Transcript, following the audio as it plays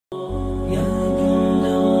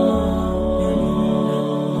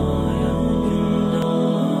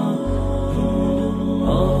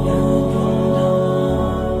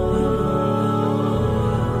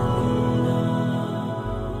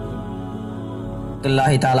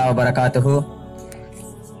rahamathullaahi ta'ala wa barakathuhu.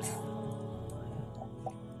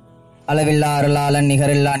 அளவில்லா அருளாளன்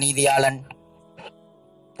நிகரில்லா நீதியாளன்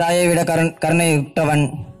தாயை விட கருணை விட்டவன்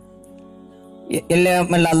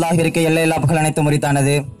எல்லையல்ல அல்லாஹிற்கு எல்லையில்லா புகழ் அனைத்து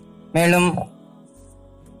முறித்தானது. மேலும்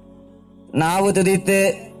நாவு துதித்து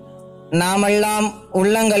நாமெல்லாம்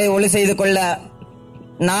உள்ளங்களை ஒளி செய்து கொள்ள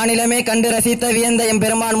நானிலமே கண்டு ரசித்த வியந்த எம்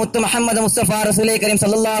பெருமான் முத்து முஹம்மது முஸ்தபா ரசூலே கரீம்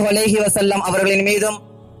ஸல்லல்லாஹு அலைஹி வஸல்லம் அவர்களின் மீதும்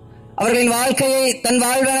அவர்களின் வாழ்க்கையை தன்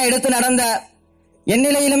வாழ்வென எடுத்து நடந்த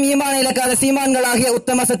எந்நிலையிலும் ஈமான் இழக்காத சீமான்களாகிய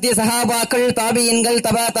உத்தம சத்திய சஹாபாக்கள், தாபியின்கள்,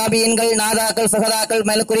 தபா தாபியின்கள், நாதாக்கள், சஹதாக்கள்,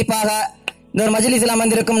 மேலும் குறிப்பாக இந்த ஒரு மஜ்லிஸில்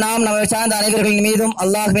அமர்ந்திருக்கும் நாம் நம்மை சார்ந்த அனைவர்களின் மீதும்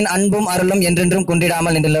அல்லாஹ்வின் அன்பும் அருளும் என்றென்றும்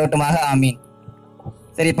குன்றிடாமல் நின்றவட்டுமாக ஆமீன்.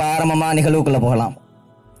 சரி, இப்ப ஆரம்பமா நிகழ்வுக்குள்ள போகலாம்.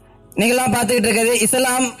 நீங்களாம் பார்த்துக்கிட்டு இருக்கிறது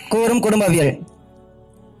இஸ்லாம் கூறும் குடும்பவியல்.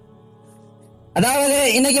 அதாவது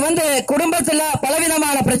இன்னைக்கு குடும்பத்துல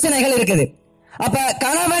பலவிதமான பிரச்சனைகள் இருக்குது. அப்ப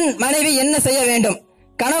கணவன் மனைவி என்ன செய்ய வேண்டும்,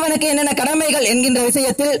 கணவனுக்கு என்னென்ன கடமைகள் என்கின்ற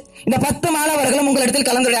விஷயத்தில் இந்த 10 மாணவர்களும் உங்களிடத்தில்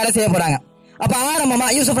கலந்துரையாட செய்ய போறாங்க. அப்ப ஆரம்பமா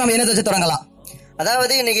யூசுப் நம்ம என்ன வச்சு தொடங்கலாம்?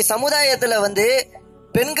 அதாவது இன்னைக்கு சமுதாயத்துல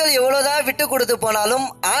பெண்கள் எவ்வளவுதான் விட்டு கொடுத்து போனாலும்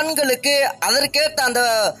ஆண்களுக்கு அதற்கேற்ற அந்த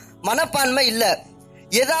மனப்பான்மை இல்ல.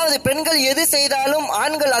 ஏதாவது பெண்கள் எது செய்தாலும்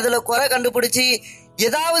ஆண்கள் அதுல குறை கண்டுபிடிச்சு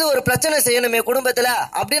ஏதாவது ஒரு பிரச்சனை செய்யணுமே குடும்பத்துல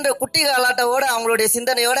அப்படின்ற குட்டி காலாட்டோட அவங்களுடைய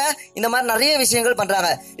சிந்தனையோட இந்த மாதிரி நிறைய விஷயங்கள் பண்றாங்க.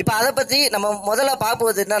 இப்ப அதை பத்தி நம்ம முதல்ல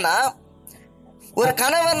பார்ப்பது என்னன்னா, ஒரு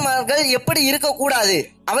கணவன்மார்கள் எப்படி இருக்கக்கூடாது,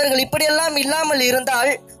 அவர்கள் இப்படியெல்லாம் இல்லாமல்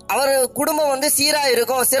இருந்தால் அவர் குடும்பம் சீரா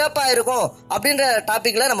இருக்கும், சிறப்பா இருக்கும் அப்படின்ற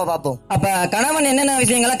டாபிக்ல நம்ம பார்ப்போம். அப்ப கணவன் என்னென்ன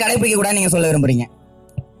விஷயங்களை கடைபிடிக்க கூட நீங்க சொல்ல விரும்புறீங்க?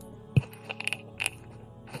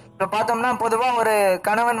 இப்ப பார்த்தோம்னா பொதுவா ஒரு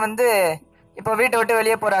கணவன் இப்போ வீட்டை விட்டு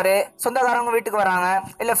வெளியே போறாரு, சொந்தக்காரங்க வீட்டுக்கு வராங்க,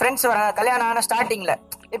 இல்ல ஃப்ரெண்ட்ஸ் வராங்க. கல்யாணம் ஆன ஸ்டார்டிங்ல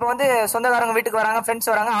இப்போ சொந்தக்காரங்க வீட்டுக்கு வராங்க, ஃப்ரெண்ட்ஸ்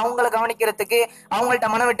வராங்க, அவங்கள கவனிக்கிறதுக்கு, அவங்கள்ட்ட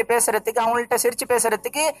மனம் விட்டு பேசுறதுக்கு, அவங்கள்ட்ட சிரிச்சு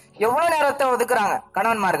பேசுறதுக்கு எவ்வளவு நேரத்தை ஒதுக்குறாங்க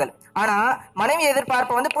கணவன்மார்கள். ஆனா மனைவி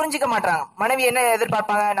எதிர்பார்ப்பை புரிஞ்சுக்க மாட்டாங்க. மனைவி என்ன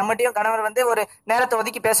எதிர்பார்ப்பாங்க, நம்மகிட்டயும் கணவர் ஒரு நேரத்தை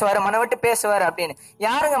ஒதுக்கி பேசுவாரு, மனம் விட்டு பேசுவாரு அப்படின்னு.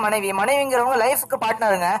 யாருங்க மனைவி? மனைவிங்கிறவங்க லைஃபுக்கு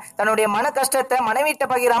பார்ட்னருங்க. தன்னுடைய மன கஷ்டத்தை மனைவிட்ட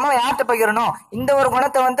பகிராம யார்கிட்ட பகிரணும், இந்த ஒரு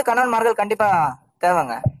குணத்தை கணவன்மார்கள் கண்டிப்பா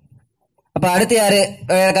தேவைங்க. அப்ப அடுத்து யாரு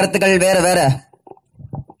கருத்துக்கள் வேற?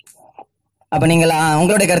 அப்ப நீங்களா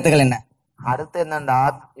உங்களுடைய கருத்துக்கள் என்ன? அடுத்து என்னண்டா,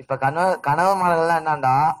 இப்ப கணவன்மார்கள்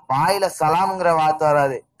என்னண்டா வாயில சலாம்ங்கிற வார்த்தை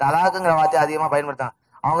வராது, தலாக்குங்கிற வார்த்தை அதிகமா பயன்படுத்தாங்க.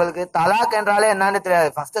 அவங்களுக்கு தலாக் என்றாலே என்னன்னு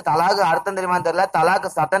தெரியாது. ஃபர்ஸ்ட் தலாக்கு அர்த்தம் தெரியுமான்னு தெரியல,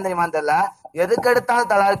 தலாக்கு சட்டம் தெரியுமான்னு தெரியல. எதுக்கு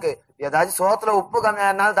எடுத்தாலும் தலாக்கு. ஏதாச்சும் சோத்துல உப்பு கம்மியா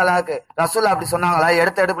இருந்தாலும் தலாக்கு. ரசூல்லா அப்படி சொன்னாங்களா?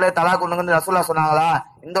 எடுத்த எடுப்புல தலாக்கு உண்டுங்கன்னு ரசூல்லா சொன்னாங்களா?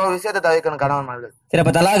 இந்த ஒரு விஷயத்தை தவிர்க்கணும் கணவன்மார்கள். சரி,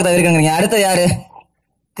 அப்ப தலாக்கு தவிர்க்கணும். அடுத்து யாரு?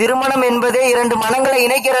 திருமணம் என்பதே 2 மனங்களை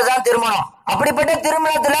இணைக்கிறது தான் திருமணம். அப்படிப்பட்ட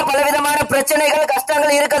திருமணத்துல பலவிதமான பிரச்சனைகள்,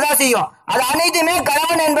 கஷ்டங்கள் இருக்கதான் செய்யும். அது அனைத்துமே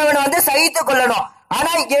கணவன் என்பவன் சகித்துக் கொள்ளணும்.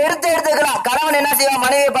 ஆனா எடுத்துக்கலாம். கணவன் என்ன செய்வான்,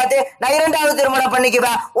 மனைவியை பார்த்து நான் 2வது திருமணம்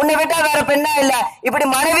பண்ணிக்குவேன், உன்னை விட்டா வேற பெண்ணா இல்ல, இப்படி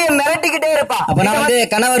மனைவியை மிரட்டிக்கிட்டே இருப்பான். அப்ப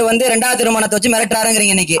நான் கணவர் 2வது திருமணத்தை வச்சு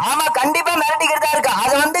மிரட்டுறாருங்கிறீங்க இன்னைக்கு? ஆமா, கண்டிப்பா மிரட்டிக்கிட்டு இருக்கு.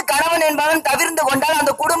 அது கணவன் என்பவன் தவிர்த்து கொண்டால்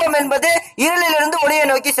அந்த குடும்பம் என்பது இருளில் இருந்து ஒளியை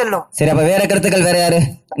நோக்கி செல்லும். சரி, அப்ப வேற கருத்துக்கள் வேற யாரு?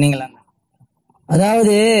 நீங்களா?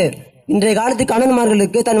 அதாவது இன்றைய காலத்து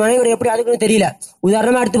கணவன்மார்களுக்கு தன் மனைவியோட எப்படி அதுக்குன்னு தெரியல.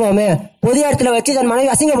 உதாரணமா எடுத்துப்போமே, பொது இடத்துல வச்சு தன் மனைவி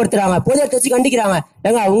அசிங்கப்படுத்துறாங்க, பொது இடத்துல வச்சு கண்டிக்கிறாங்க.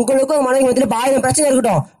 ஏங்க, உங்களுக்கும் மனைவி 1000 பிரச்சனை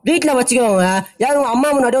இருக்கட்டும், வீட்டுல வச்சுக்கோங்க. யாரும் அம்மா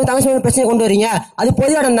முன்னாடி தங்கச்சி பிரச்சனை கொண்டு வரீங்க, அது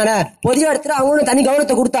பொது இடம் தானே. பொது இடத்துல அவங்களும் தனி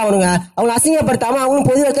கவனத்தை கொடுத்தாவணுங்க. அவங்க அசிங்கப்படுத்தாம அவங்களும்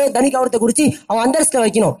பொது இடத்துல தனி கவனத்தை குடிச்சு அவங்க அந்தஸ்துல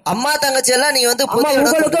வைக்கணும். அம்மா தங்கச்சி எல்லாம் நீங்க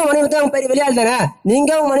உங்களுக்கும் மனைவி அவங்க பெரிய வெளியாள் தானே.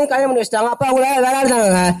 நீங்க அவங்க மனைவி கல்யாணம் பண்ணி வச்சிட்டாங்க, அப்ப அவங்க வேற ஆள்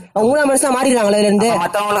தாங்க. அவங்க 3ஆம் மனுஷனா மாறிடுறாங்களே. இதுல இருந்து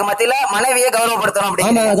மத்தவங்களுக்கு மத்தியில மனைவியை கௌரவப்படுத்தணும்.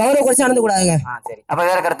 ஆமா, கௌரவ குறைச்சு நடந்து கூடாதுங்க. சரி, அப்ப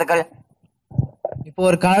வேற கருத்துக்கள்? இப்போ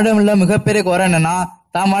ஒரு கணவன் உள்ள மிகப்பெரிய குறை என்னன்னா,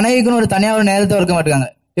 தான் மனைவிக்குன்னு ஒரு தனியா ஒரு நேரத்தை ஒதுக்க மாட்டாங்க.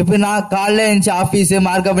 எப்படின்னா காலையில எழுந்துச்சு ஆபீஸ்,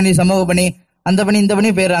 மார்க்கப் பண்ணி, சமூக பண்ணி, அந்த பண்ணி இந்த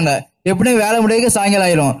பண்ணி போயிடுறாங்க. எப்படியும் வேலை முடிக்க சாயங்காலம்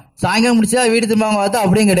ஆயிரும். சாயங்காலம் முடிச்சா வீடு திரும்ப பார்த்தா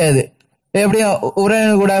அப்படியும் கிடையாது. எப்படியும்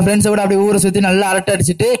உறவினர் கூட, ஃப்ரெண்ட்ஸ் கூட அப்படி ஊரை சுத்தி நல்லா அரட்டை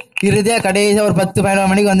அடிச்சுட்டு இறுதியா கடைசியா ஒரு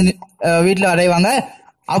 10-11 மணிக்கு வீட்டுல அடைவாங்க.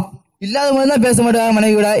 இல்லாத போது தான் பேச மாட்டாங்க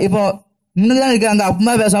மனைவி கூட. இப்போ முன்னுதான் இருக்காங்க,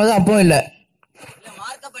 அப்பமா பேசாம அப்பவும் இல்ல.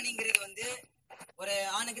 ஒரு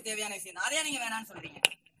ஆணுக்கு தேவையான விஷயம், அதையா நீங்க வேணாம்னு சொல்றீங்க?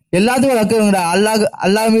 எல்லாத்துக்கும் ஹக்கு உண்டு.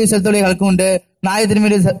 அல்லாஹ் மீது செலுத்தோடைய ஹக்கு உண்டு, நாயத்தின்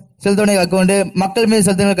மீது செலுத்தோடைய ஹக்கு உண்டு, மக்கள் மீது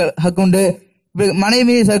செலுத்த ஹக்கு உண்டு, மனைவி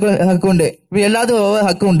மீது ஹக்கு உண்டு. இப்படி எல்லாத்துக்கும் ஒவ்வொரு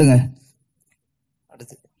ஹக்கு உண்டுங்க.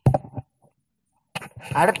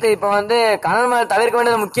 அடுத்து இப்ப கணவன்மார் தவிர்க்க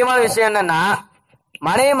வேண்டியது முக்கியமான விஷயம் என்னன்னா,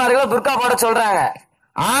 மனைவிமார்களை புர்கா போட சொல்றாங்க.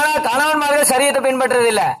 ஆனா கணவன்மார்கள் சரியத்தை பின்பற்றது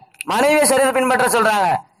இல்ல, மனைவியை சரியத்தை பின்பற்ற சொல்றாங்க.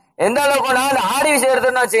 எந்த அளவுக்குனா, அந்த ஆடி விஷயம்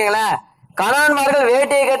எடுத்துன்னு வச்சுக்கீங்களேன், கணவன்மார்கள்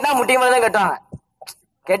வேட்டையை கட்டினா முட்டி மேல தான் கட்டுவாங்க.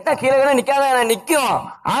 கெட்ட கீழே கூட நிக்காத நிக்கும்.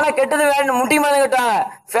 ஆனா கெட்டது வேணும் முட்டி மேல கட்டாங்க.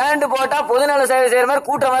 ஃபேண்ட் போட்டா பொதுநல சேவை செய்யற மாதிரி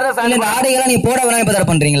கூட்டுற மாதிரி ஃபேண்ட். இந்த ஆடைகள்லாம் நீ போட வேணாம் இப்ப தர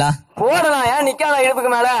பண்றீங்களா? போடலாம், ஏன் நிக்காத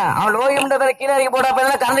இடுப்புக்கு மேல? அவன் லோகியம்ன்றத கீழே இறக்கி போட்டா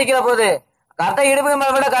போய் கறந்து கீழே போகுது. கரெக்டா இடுப்புக்கு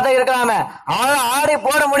மேல விட கரெக்டா இருக்கலாமே. அவனால ஆடை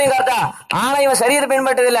போட முடியும் கரெக்டா. ஆனா இவன் சரியத்தை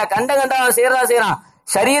பின்பற்றது இல்ல, கண்ட அவன் செய்யறான்.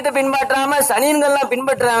 சரியத்தை பின்பற்றாம சனியன்கள்லாம்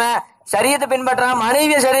பின்பற்றுறான். சரியத்தை பின்பற்றாம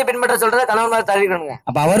மனைவியை சரியை பின்பற்ற சொல்றத கணவன் மாதிரி தள்ளிக்கணுங்க.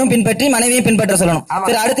 அப்ப அவரும் பின்பற்றி மனைவியை பின்பற்ற சொல்லணும்.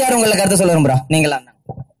 சரி, அடுத்து யாரும் உங்களை கருத்து சொல்ல விரும்புறா? நீங்களா?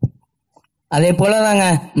 அதே போலதாங்க,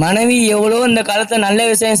 மனைவி எவ்வளவு இந்த காலத்துல நல்ல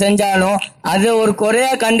விஷயம் செஞ்சாலும் அது ஒரு குறையா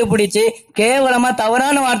கண்டுபிடிச்சு கேவலமா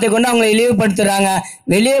தவறான வார்த்தை கொண்டு அவங்களை இழிவுபடுத்துறாங்க.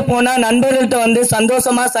 வெளியே போனா நண்பர்கள்ட்ட வந்து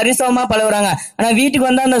சந்தோஷமா சரிசமமா பழகுறாங்க. ஆனா வீட்டுக்கு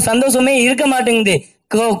வந்தா அந்த சந்தோஷமே இருக்க மாட்டேங்குது.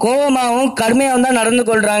 கோபமாவும் கடுமையாவும் தான் நடந்து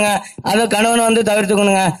கொள்றாங்க. அதை கணவன் வந்து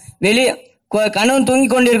தவிர்த்துக்கணுங்க. வெளியே கணவன் தூங்கி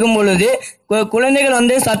கொண்டிருக்கும் பொழுது குழந்தைகள்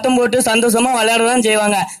வந்து சத்தம் போட்டு சந்தோஷமா விளையாடதான்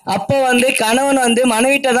செய்வாங்க. அப்போ வந்து கணவன் வந்து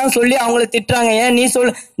மனைவிட்ட தான் சொல்லி அவங்கள திட்டுறாங்க. ஏன்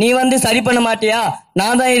நீ வந்து சரி பண்ண மாட்டியா,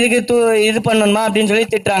 நான் தான் இதுக்கு இது பண்ணணுமா அப்படின்னு சொல்லி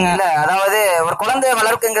திட்டுறாங்க. இல்ல, அதாவது ஒரு குழந்தை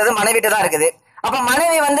வளர்க்குங்கிறது மனைவிட்ட தான் இருக்குது. அப்ப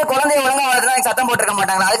மனைவி வந்து குழந்தைய ஒழுங்கா வளர்த்துதான் சத்தம் போட்டிருக்க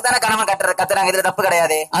மாட்டாங்களா? அதுக்கு தானே கணவன் கத்துறாங்க. இதுல தப்பு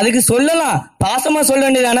கிடையாது. அதுக்கு சொல்லலாம், பாசமா சொல்ல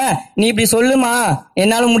வேண்டியதானே, நீ இப்படி சொல்லுமா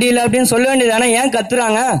என்னால முடியல அப்படின்னு சொல்ல வேண்டியதானே, ஏன்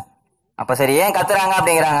கத்துறாங்க? அப்ப சரி, ஏன் கத்துறாங்க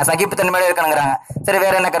அப்படிங்கிறாங்க? சகிப்புத்தன்மையோட இருக்கணுங்கிறாங்க. சரி,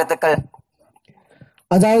 வேற என்ன கருத்துக்கள்?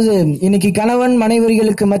 அதாவது இன்னைக்கு கணவன்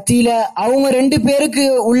மனைவிகளுக்கு மத்தியில அவங்க 2 பேருக்கு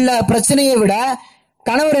உள்ள பிரச்சனையை விட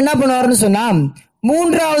கணவர் என்ன பண்ணுவாருன்னு சொன்னா,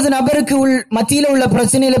 3வது நபருக்கு மத்தியில உள்ள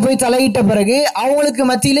பிரச்சனையில போய் தலையிட்ட பிறகு அவங்களுக்கு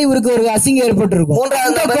மத்தியில இவருக்கு ஒரு அசிங்கம் ஏற்பட்டிருக்கும்.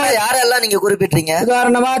 3வது நபர் யாரெல்லாம் நீங்க குறிப்பிட்டீங்க?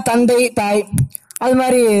 உதாரணமா தந்தை தாய், அது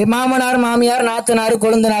மாதிரி மாமனார் மாமியார் நாத்தனாரு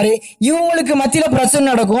கொழுந்தனாரு, இவங்களுக்கு மத்தியில பிரச்சனை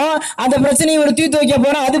நடக்கும். அந்த பிரச்சனையை இவர் தீர்த்து வைக்க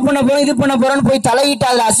போறோம், அது பண்ண போறோம், இது பண்ண போறோம்னு போய் தலையிட்டு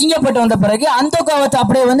அதுல அசிங்கப்பட்டு வந்த பிறகு அந்த கோவத்தை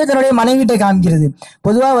அப்படியே வந்து தன்னுடைய மனைவிட்ட காமிக்கிறது.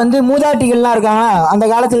 பொதுவா வந்து மூதாட்டிகள்லாம் இருக்காங்க, அந்த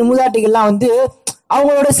காலத்துல மூதாட்டிகள்லாம் வந்து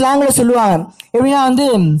அவங்களோட ஸ்லாங்ல சொல்லுவாங்க. எப்படின்னா வந்து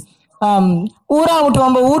ஊரா விட்டு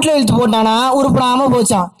நம்ம வீட்டுல இழுத்து போட்டானா உருப்படாம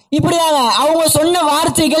போச்சான். இப்படியாக அவங்க சொன்ன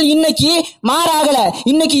வார்த்தைகள் இன்னைக்கு மாறாகல.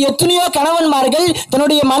 இன்னைக்கு எத்தனையோ கணவன்மார்கள்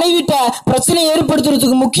தன்னுடைய மனைவிட்ட பிரச்சனை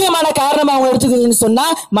ஏற்படுத்துறதுக்கு முக்கியமான காரணம் அவங்க எடுத்துக்கிறதுன்னு சொன்னா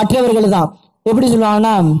மற்றவர்கள் தான். எப்படி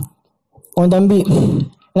சொல்லுவாங்கன்னா, உன் தம்பி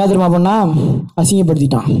என்ன தெரியுமா பண்ணா,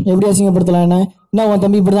 அசிங்கப்படுத்திட்டான். எப்படி அசிங்கப்படுத்தலாம்? என்ன உன்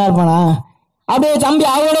தம்பி இப்படிதான் இருப்பானா? அப்படியே தம்பி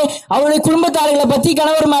அவருடைய குடும்பத்தார்களை பத்தி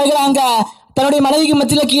கணவன்மார்கள் அங்க தன்னுடைய மனைவிக்கு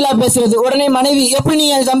மத்தியில கீழா பேசுறது. உடனே மனைவி எப்படி நீ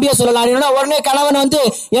என் தம்பியை சொல்லலாம், உடனே கணவன் வந்து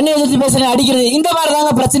என்ன எதிர்த்து பேசுறேன் அடிக்கிறது. இந்த மாதிரி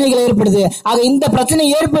தாங்க பிரச்சனைகள் ஏற்படுது. ஆக இந்த பிரச்சனை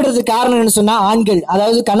ஏற்படுறது காரணம் என்னன்னு சொன்னா ஆண்கள்,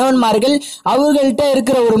 அதாவது கணவன்மார்கள் அவர்கள்ட்ட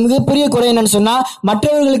இருக்கிற ஒரு மிகப்பெரிய குறை என்னன்னு சொன்னா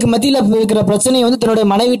மற்றவர்களுக்கு மத்தியில இருக்கிற பிரச்சனையை வந்து தன்னுடைய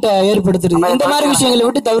மனைவிட்ட ஏற்படுத்துறது. இந்த மாதிரி விஷயங்களை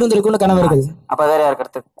விட்டு தவிர்த்திருக்கணும் கணவர்கள். அப்ப வேற யார்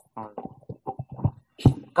கருத்து?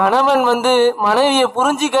 கணவன் வந்து மனைவியை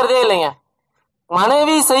புரிஞ்சிக்கிறதே இல்லைங்க.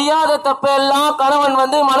 மனைவி செய்யாத தப்பெல்லாம் கணவன்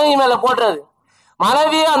வந்து மனைவி மேல போடுறது.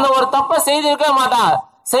 மனைவி அந்த ஒரு தப்பை செய்திருக்க மாட்டான்.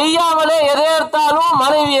 செய்யாமலே எதை எடுத்தாலும்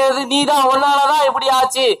மனைவி நீதான் ஒன்னாலதான் இப்படி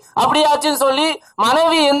ஆச்சு அப்படி ஆச்சுன்னு சொல்லி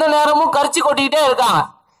மனைவி எந்த நேரமும் கரிச்சு கொட்டிக்கிட்டே இருக்காங்க.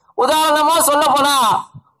 உதாரணமா சொல்ல போனா,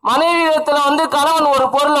 மனைவி இடத்துல வந்து கணவன் ஒரு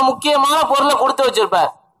பொருளை, முக்கியமான பொருளை கொடுத்து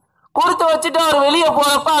வச்சிருப்பார். கொடுத்து வச்சுட்டு அவர் வெளியே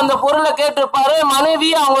போறப்ப அந்த பொருளை கேட்டிருப்பாரு. மனைவி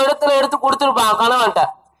அவங்க இடத்துல எடுத்து கொடுத்துருப்பாங்க கணவன்கிட்ட.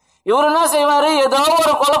 இவரு என்ன செய்வாரு, ஏதாவது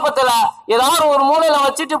ஒரு குழப்பத்துல ஏதாவது ஒரு மூலையில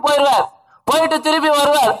வச்சுட்டு போயிடுவார். போயிட்டு திருப்பி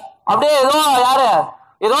வருவார். அப்படியே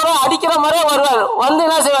ஏதோ அடிக்கிற மாதிரியே வருவார். வந்து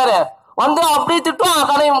என்ன செய்வாரு, வந்து அப்படி திட்டுவான்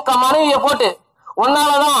மனைவியை போட்டு,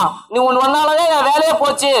 ஒன்னாலதான் என் வேலையே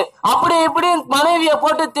போச்சு அப்படி இப்படி மனைவியை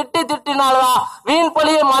போட்டு திட்டினாலதான், வீண்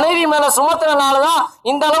பழிய மனைவி மேல சுமத்துறதுனாலதான்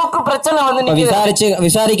இந்த அளவுக்கு பிரச்சனை வந்து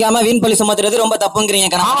விசாரிக்காம வீண் பழி சுமத்துறது ரொம்ப தப்புங்கிறீங்க.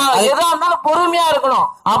 எதா இருந்தாலும் பொறுமையா இருக்கணும்.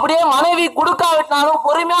 அப்படியே மனைவி கொடுக்காவிட்டாலும்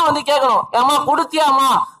பொறுமையா வந்து கேட்கணும், ஏமா கொடுத்தியாமா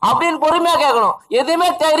அப்படின்னு பொறுமையா கேட்கணும். எதுவுமே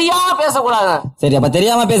தெரியாம பேசக்கூடாது. சரி, அப்ப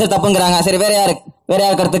தெரியாம பேச தப்புங்கிறாங்க. சரி, வேற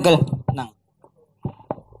யாரு கருத்துக்கள்?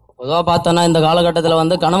 பொதுவாக பார்த்தோன்னா இந்த காலகட்டத்தில்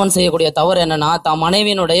வந்து கணவன் செய்யக்கூடிய தவறு என்னன்னா, தான்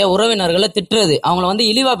மனைவியினுடைய உறவினர்களை திட்டுறது, அவங்கள வந்து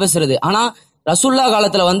இழிவா பேசுறது. ஆனா ரசூல்லா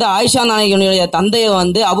காலத்துல வந்து ஆயிஷா நாயகியுடைய தந்தையை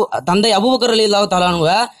வந்து தந்தை அபூபக்கர் ரலியல்லாஹு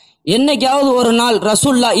தஆலா என்னைக்காவது ஒரு நாள்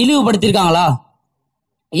ரசூல்லா இழிவுபடுத்திருக்காங்களா,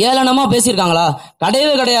 ஏளனமா பேசியிருக்காங்களா?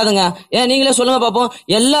 கிடையவே கிடையாதுங்க. ஏன் நீங்களே சொல்லுங்க பாப்போம்.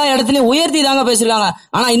 எல்லா இடத்துலயும் உயர்த்தி தாங்க பேசிருக்காங்க.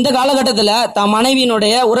 ஆனா இந்த காலகட்டத்துல தான்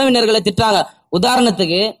மனைவியினுடைய உறவினர்களை திட்டுறாங்க.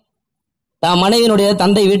 உதாரணத்துக்கு, தான் மனைவியினுடைய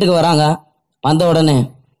தந்தை வீட்டுக்கு வராங்க. வந்த உடனே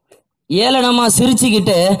ஏளனமா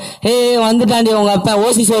சிரிச்சுக்கிட்டு, ஹே வந்துட்டாண்டி உங்க அப்பா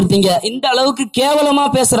ஓசி சோர்த்தீங்க, இந்த அளவுக்கு கேவலமா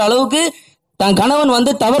பேசுற அளவுக்கு தன் கணவன்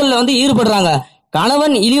வந்து தவறுல வந்து ஈடுபடுறாங்க.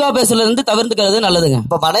 கணவன் இழிவா பேசுறதுல இருந்து தவிர்த்துக்கிறது நல்லதுங்க.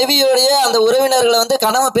 இப்ப மனைவியோடைய அந்த உறவினர்களை வந்து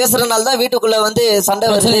கணவன் பேசுறதுனால தான் வீட்டுக்குள்ள வந்து சண்டை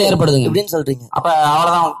ஏற்படுதுங்க அப்படின்னு சொல்றீங்க. அப்ப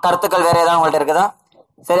அவ்வளவுதான். கருத்துக்கள் வேற ஏதாவது உங்கள்ட்ட இருக்குதா?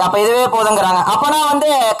 சரி, அப்ப இதுவே போதுங்கிறாங்க. அப்பனா வந்து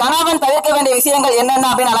கணவன் தவிர்க்க வேண்டிய விஷயங்கள் என்னென்ன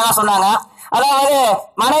அப்படின்னு அழகா சொன்னாங்க. அதாவது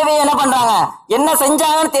மனைவி என்ன பண்றாங்க, என்ன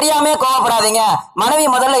செஞ்சாங்கன்னு தெரியாம கோவப்படாதீங்க, மனைவி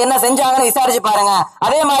முதல்ல என்ன செஞ்சாங்கன்னு விசாரிச்சு பாருங்க.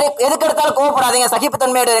 அதே மாதிரி எதுக்கு எடுத்தாலும் கோவப்படாதீங்க,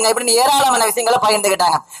 சகிப்புத்தன்மையோட இருங்க, இப்படி ஏராளமான விஷயங்களை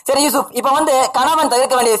பகிர்ந்துக்கிட்டாங்க. சரி யூசுப், இப்ப வந்து கணவன்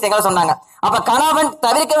தவிர்க்க வேண்டிய விஷயங்களை சொன்னாங்க. அப்ப கணவன்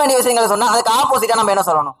தவிர்க்க வேண்டிய விஷயங்களை சொன்னா அதுக்கு ஆப்போசிட்டா நம்ம என்ன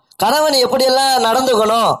சொல்லணும்? கணவன் எப்படியெல்லாம்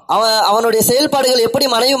நடந்துக்கணும், அவனுடைய செயல்பாடுகள் எப்படி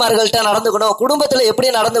மனைவிமார்கள்ட்ட நடந்துக்கணும், குடும்பத்துல எப்படி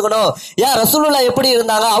நடந்துக்கணும், ஏன் ரசூலுல்லாஹ் எப்படி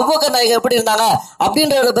இருந்தாங்க, அபூபக்கர் நாயகம் எப்படி இருந்தாங்க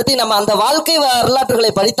அப்படின்றத பத்தி நம்ம அந்த வாழ்க்கை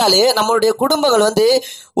வரலாற்றுகளை படித்தாலே நம்மளுடைய குடும்பங்கள் வந்து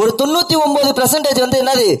ஒரு 99% வந்து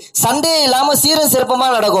என்னது சண்டே இல்லாம சீரும் சிறப்பமா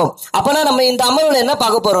நடக்கும். அப்பனா நம்ம இந்த அமர்வுல என்ன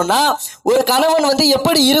பார்க்க போறோம்னா, ஒரு கணவன் வந்து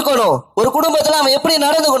எப்படி இருக்கணும், ஒரு குடும்பத்துல அவன் எப்படி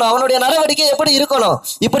நடந்துக்கணும், அவனுடைய நடவடிக்கை எப்படி இருக்கணும்,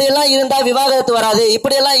 இப்படி எல்லாம் இருந்தா விவாகரத்து வராது,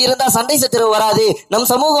 இப்படி எல்லாம் இருந்தா சண்டை சச்சரவு வராது, நம்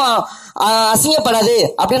சமூகம் அசிங்கப்படாது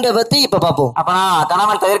அப்படின்றத பத்தி இப்ப பாப்போம். அப்பனா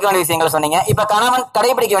கணவன் தவிர்க்க வேண்டிய விஷயங்கள் சொன்னீங்க. இப்ப கணவன்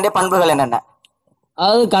கடைபிடிக்க வேண்டிய பண்புகள் என்னென்ன?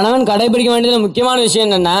 அதாவது கணவன் கடைபிடிக்க வேண்டியது முக்கியமான விஷயம்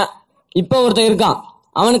என்னன்னா, இப்ப ஒருத்தன் இருக்கான்,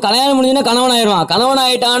 அவனுக்கு கல்யாணம் முடிஞ்சுன்னா கணவன் ஆயிடுவான். கணவன்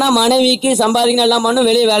ஆயிட்டான்னா மனைவிக்கு சம்பாதிக்கணும் எல்லாம் பண்ணும்,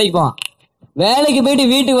 வெளியே வேலைக்கு போவான். வேலைக்கு போயிட்டு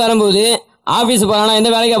வீட்டுக்கு வரும்போது ஆபீஸ் போறானா,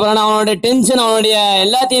 எந்த வேலைக்கு போறானா, அவனோட டென்ஷன் அவனுடைய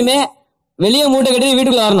எல்லாத்தையுமே வெளியே மூட்டை கட்டி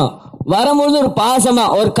வீட்டுக்குள்ள வரணும். வரும்போது ஒரு பாசமா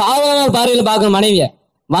ஒரு காதலான பார்வையில பார்க்கணும் மனைவிய.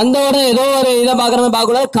 வந்த உடனே ஏதோ ஒரு இதை பாக்குற மாதிரி பார்க்க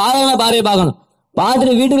கூடாது, காதலான பார்வையை பார்க்கணும்.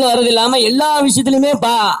 பார்த்துட்டு வீட்டுக்குள்ள வர்றது இல்லாம எல்லா விஷயத்திலுமே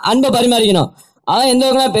அன்பை பரிமாறிக்கணும். அதான் எந்த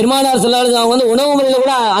வகையான பெருமானார் சொல்லாத அவங்க வந்து உணவு முறையில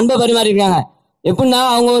கூட அன்பை பரிமாறிருக்காங்க. எப்படின்னா,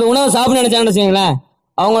 அவங்க ஒரு உணவை சாப்பிட நினைச்சாங்கன்னு வச்சுக்கோங்களேன்,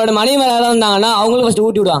 அவங்களோட மனைவி மேல யாராவது இருந்தாங்கன்னா அவங்களுக்கு ஃபர்ஸ்ட்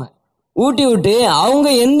ஊட்டி விடுவாங்க. ஊட்டி விட்டு அவங்க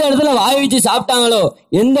எந்த இடத்துல வாய் வச்சு சாப்பிட்டாங்களோ,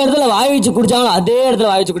 எந்த இடத்துல வாய் வச்சு குடிச்சாங்களோ அதே இடத்துல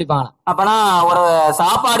வாய் வச்சு குடிப்பாங்க. அப்பனா ஒரு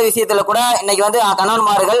சாப்பாடு விஷயத்துல கூட இன்னைக்கு வந்து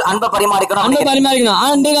கணவன்மார்கள் அன்பை பரிமாறிக்கணும். அன்பை பரிமாறிக்கணும்.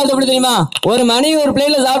 ஆனா இந்த காலத்து எப்படி தெரியுமா, ஒரு மனைவி ஒரு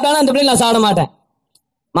பிளேட்ல சாப்பிட்டாலும் அந்த பிளேட்ல நான் சாப்பிட மாட்டேன்,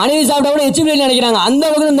 மனைவி சாப்பிட்டா கூட எச்சு பிளேட் நினைக்கிறாங்க. அந்த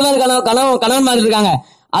அளவுக்கு இந்த மாதிரி கணவன்மார்கள் இருக்காங்க.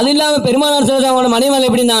 அது இல்லாம பெருமானார் சொல்றது அவங்களோட மனைவி மேல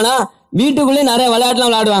எப்படி இருந்தாங்கன்னா, வீட்டுக்குள்ளே நிறைய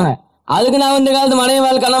விளையாட்டுலாம் விளையாடுவாங்க. அதுக்கு நான் இந்த காலத்து மனைவி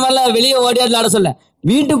மேல கணவன்ல வெளியே ஓடியாட்டு விளையாட சொல்ல,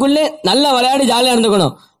 வீட்டுக்குள்ளே நல்லா விளையாடி ஜாலியா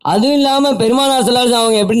இருந்துக்கணும். அதுவும் இல்லாம பெருமானார் சொல்லாத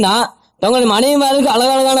அவங்க எப்படின்னா, தங்களோட மனைவி மேலுக்கு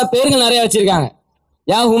அழகழகான பேர்கள் நிறைய வச்சிருக்காங்க.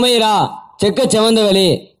 யா ஹுமைரா, செக்க செவந்தவெளி,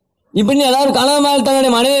 இப்படின்னு ஏதாவது கணவன் மேல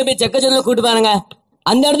தன்னுடைய மனைவியை போய் செக்க செவந்த கூட்டு பாருங்க,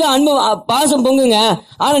 அந்த இடத்துல அன்பு பாசம் பொங்குங்க.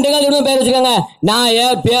 ஆனா இந்த காலத்துல பேர் வச்சிருக்காங்க, நாய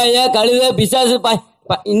பேய கழுத பிசாசு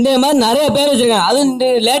இந்த மாதிரி நிறைய பேர் வச்சிருக்காங்க. அது இந்த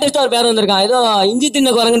லேட்டஸ்டா ஒரு பேர் வந்திருக்கான், ஏதோ இஞ்சி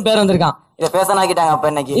தின்ன குரங்குன்னு பேர் வந்திருக்கான். இதை ஃபேஷன் ஆக்கிட்டாங்க. அப்ப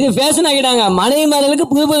இன்னைக்கு இது ஃபேஷன் ஆக்கிட்டாங்க. மனைவி மேலுக்கு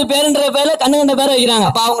புது புது பேருன்ற பேர்ல கண்ட பேரை வைக்கிறாங்க.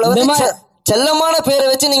 அப்ப அவங்கள செல்லமான பேரை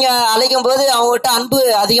வச்சு நீங்க அழைக்கும் போது அவங்ககிட்ட அன்பு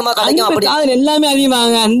அதிகமா கிடைக்கும். அப்படி எல்லாமே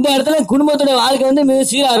அதிகமாங்க. அந்த இடத்துல குடும்பத்தோட வாழ்க்கை வந்து மிக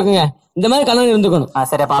சீரா இருக்குங்க. இந்த மாதிரி கணவன் இருந்துக்கணும்.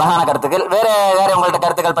 சரி, அப்ப அழகான கருத்துக்கள். வேற உங்கள்ட்ட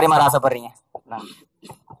கருத்துக்கள் பரிமாற ஆசைப்படுறீங்க?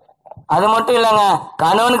 அது மட்டும் இல்லைங்க,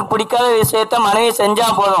 கணவனுக்கு பிடிக்காத விஷயத்த மனைவி செஞ்சா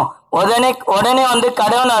போதும், உடனே வந்து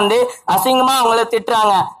கணவன் வந்து அசிங்கமா அவங்கள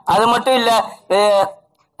திட்டுறாங்க. அது மட்டும் இல்ல,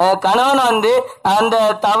 கணவன் வந்து அந்த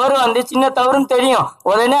தவறு வந்து சின்ன தவறுன்னு தெரியும்,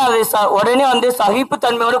 உடனே வந்து சகிப்பு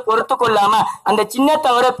தன்மையோட பொறுத்து கொள்ளாம அந்த சின்ன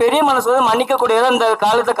தவறை பெரிய மனசோட மன்னிக்க கூடியது அந்த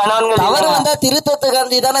காலத்து கணவன்கள். தவறு வந்தா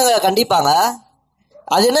திருத்தத்துக்காண்டி தானே கண்டிப்பாங்க.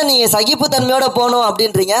 அது என்ன நீங்க சகிப்பு தன்மையோட போகணும்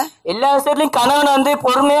அப்படின்றீங்க? எல்லா விஷயத்துலயும் கணவன் வந்து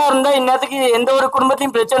பொறுமையா இருந்தா இன்னத்துக்கு எந்த ஒரு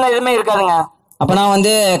குடும்பத்திலும் பிரச்சனை எதுவுமே இருக்காதுங்க. அப்ப நான்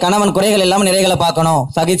வந்து கணவன் குறைகள் இல்லாம நிறைகளை பார்க்கணும்,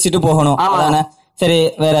 சகிச்சுட்டு போகணும். ஆமாண்ணே. சரி,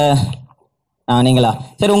 வேற நீங்களா?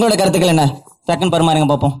 சரி, உங்களோட கருத்துக்கள் என்ன? செகண்ட் பரிமாறுங்க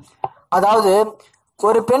பாப்போம். அதாவது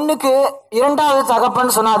ஒரு பெண்ணுக்கு இரண்டாவது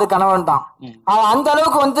தகப்பன்னு சொன்னா அது கணவன் தான். அந்த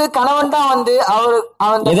அளவுக்கு வந்து கணவன் தான் வந்து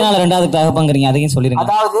எதனால இரண்டாவது தகப்பங்கிறீங்க, அதையும் சொல்லிருங்க.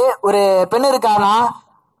 அதாவது ஒரு பெண் இருக்கானா,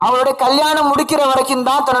 அவளுடைய கல்யாணம் முடிக்கிற வரைக்கும்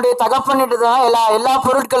தான் தன்னுடைய தகப்பன்ட்டு தான் எல்லா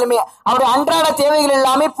பொருட்களுமே அவருடைய அன்றாட தேவைகள்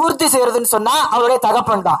எல்லாமே பூர்த்தி செய்யறதுன்னு சொன்னா அவருடைய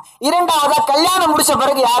தகப்பன் தான். இரண்டாவதா கல்யாணம் முடிச்ச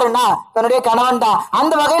பிறகு யாருன்னா தன்னுடைய கணவன் தான்.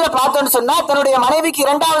 அந்த வகையில பார்த்தோன்னு சொன்னா தன்னுடைய மனைவிக்கு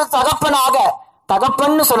இரண்டாவது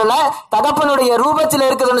தகப்பன்னு சொல்லல, தகப்பனுடைய ரூபத்தில்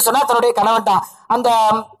இருக்குதுன்னு சொன்னா தன்னுடைய கணவன் தான். அந்த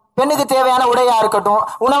பெண்ணுக்கு தேவையான உடையா இருக்கட்டும்,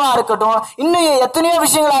 உணவா இருக்கட்டும், இன்னும் எத்தனையோ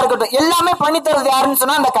விஷயங்களா இருக்கட்டும், எல்லாமே பண்ணி தருது யாருன்னு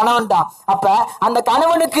சொன்னா அந்த கணவன் தான். அப்ப அந்த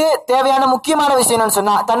கணவனுக்கு தேவையான முக்கியமான விஷயம்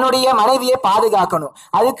சொன்னா தன்னுடைய மனைவியை பாதுகாக்கணும்.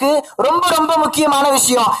 அதுக்கு ரொம்ப ரொம்ப முக்கியமான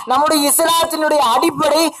விஷயம், நம்முடைய இஸ்லாத்தினுடைய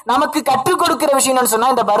அடிப்படை நமக்கு கற்றுக் கொடுக்கிற விஷயம்னு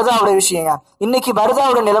சொன்னா இந்த பர்தாவுடைய விஷயங்க. இன்னைக்கு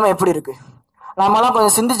பர்தாவுடைய நிலைமை எப்படி இருக்கு நாமெல்லாம்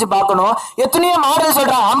கொஞ்சம் சிந்திச்சு பார்க்கணும். எத்தனையோ மாடல்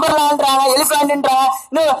சொல்றாங்க, அம்பர்லான்றாங்க, எலிஃபேண்ட்ன்றாங்க,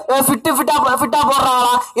 இன்னும் ஃபிட்டா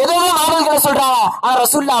போடுறாங்களா, ஏதோ மாடல்களை சொல்றாங்க. ஆனா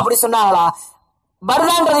ரசூலுல்லாஹ் அப்படி சொன்னாங்களா?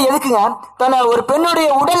 பர்தான்றது எதுக்குங்க? தன்னை ஒரு பெண்ணுடைய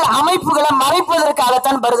உடல் அமைப்புகளை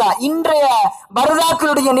மறைப்பதற்காகத்தான் பர்தா. இன்றைய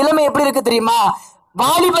பர்தாக்களுடைய நிலைமை எப்படி இருக்கு தெரியுமா?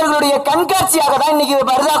 வாலிபர்களுடைய கண்காட்சியாக தான் இன்னைக்கு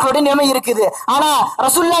பர்தாக்களுடைய நிலைமை இருக்குது. ஆனா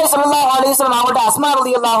ரசூலுல்லாஹி ஸல்லல்லாஹு அலைஹி வஸல்லம் அவங்கள்ட்ட அஸ்மா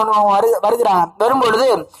ரலியல்லாஹு அன்ஹா வருகிறாங்க. வரும்பொழுது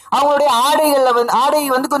அவங்களுடைய ஆடை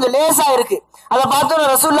வந்து கொஞ்சம் லேசா இருக்கு. அதை பார்த்தோம்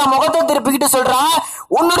ரசூலுல்லாஹ் முகத்தை திருப்பிக்கிட்டு சொல்றான்,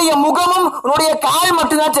 உன்னுடைய முகமும் உன்னுடைய கால்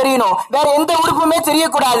மட்டும்தான் தெரியணும், வேற எந்த உறுப்புமே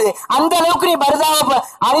தெரியக்கூடாது, அந்த அளவுக்கு நீ பர்தாவை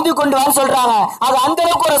அணிந்து கொண்டு வான்னு சொல்றாங்க. அது அந்த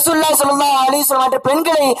அளவுக்கு ரசூலுல்லாஹி ஸல்லல்லாஹு அலைஹி வஸல்லம் மற்ற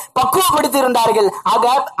பெண்களை பக்குவப்படுத்தி இருந்தார்கள்.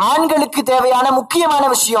 ஆக ஆண்களுக்கு தேவையான முக்கியமான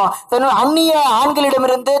விஷயம் அந்நிய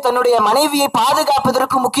ஆண்களிடமிருந்து தன்னுடைய மனைவியை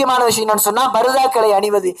பாதுகாப்பதற்கு முக்கியமான விஷயம் என்னன்னு சொன்னா பர்தாக்களை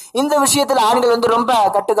அணிவது. இந்த விஷயத்துல ஆண்கள் வந்து ரொம்ப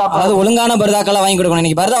கட்டுக்காப்பு. அதாவது ஒழுங்கான பர்தாக்களை வாங்கி கொடுக்கணும்.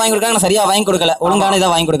 இன்னைக்கு பர்தா வாங்கி கொடுக்காங்க, சரியா வாங்கி கொடுக்கல, ஒழுங்கான இதை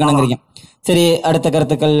வாங்கி கொடுக்கணுங்கிறீங்க. சரி, அடுத்த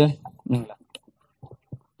கருத்துக்கள்.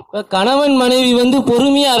 கணவன் மனைவி வந்து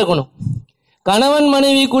பொறுமையா இருக்கணும். கணவன்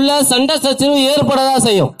மனைவிக்குள்ள சண்டை சச்சரவு ஏற்படதான்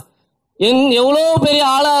செய்யும். எவ்வளவு பெரிய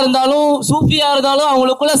ஆளா இருந்தாலும் சூஃபியா இருந்தாலும்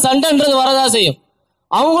அவங்களுக்குள்ள சண்டைன்றது வரதான் செய்யும்.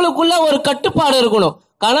 அவங்களுக்குள்ள ஒரு கட்டுப்பாடு இருக்கணும்.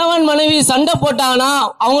 கணவன் மனைவி சண்டை போட்டாங்கன்னா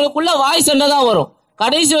அவங்களுக்குள்ள வாய் சண்டை தான் வரும்.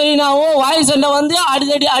 கடைசி வரையினாவோ வாய் சண்டை வந்து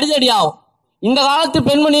அடிதடி ஆகும். இந்த காலத்து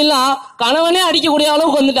பெண்மணிலாம் கணவனே அடிக்கக்கூடிய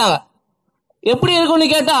அளவுக்கு வந்துட்டாங்க. எப்படி இருக்கும்னு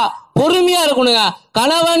கேட்டா பொறுமையா இருக்கணுங்க.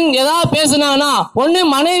 கணவன் ஏதாவது பேசினாங்கன்னா ஒண்ணு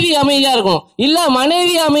மனைவி அமைதியா இருக்கணும், இல்ல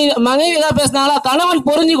மனைவி ஏதாவது பேசினாங்களா கணவன்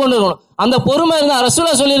பொருந்தி கொண்டு இருக்கணும். அந்த பொறுமை இருந்தா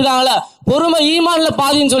ரசூலா சொல்லியிருக்காங்களே, பொறுமை ஈமான்ல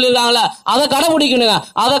பாதின்னு சொல்லியிருக்காங்களே, அதை கடைபிடிக்கணுங்க.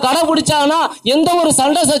 அதை கடைபிடிச்சாங்கன்னா எந்த ஒரு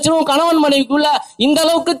சண்டை சச்சரவும் கணவன் மனைவிக்குள்ள இந்த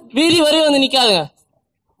அளவுக்கு வீதி வரை வந்து நிக்காதுங்க.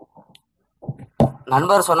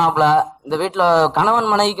 நண்பர் சொன்னாப்ல இந்த வீட்டுல கணவன்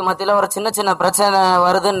மனைவிக்கு மத்தியில ஒரு சின்ன சின்ன பிரச்சனை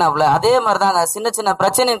வருதுன்னாப்ல, அதே மாதிரிதாங்க சின்ன சின்ன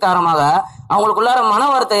பிரச்சனையின் காரணமாக அவங்களுக்குள்ளார மன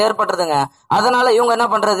வருத்தம் ஏற்பட்டுருதுங்க. அதனால இவங்க என்ன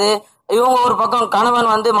பண்றது, இவங்க ஒரு பக்கம்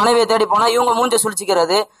கணவன் வந்து மனைவியை தேடி போனா இவங்க மூஞ்ச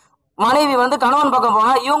சுழிச்சிக்கிறது, மனைவி வந்து கணவன் பக்கம்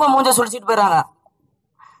போனா இவங்க மூஞ்ச சுழிச்சிட்டு போயிடறாங்க.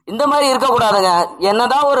 இந்த மாதிரி இருக்கக்கூடாதுங்க.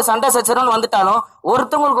 என்னதான் ஒரு சண்டை சச்சரவுன்னு வந்துட்டாலும்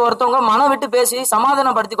ஒருத்தவங்க மன விட்டு பேசி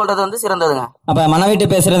சமாதானப்படுத்திக் கொள்றது வந்து சிறந்ததுங்க. அப்ப மன விட்டு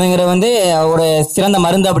பேசுறதுங்கிற வந்து ஒரு சிறந்த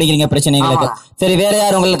மருந்து அப்படிங்கிறீங்க பிரச்சனைகளுக்கு. சரி, வேற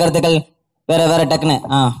யார் உங்களுக்கு கருத்துக்கள்? வேற டக்குன்னு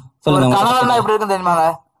சொல்லுங்க. கணவன் எப்படி இருக்குன்னு தெரியுமாங்க,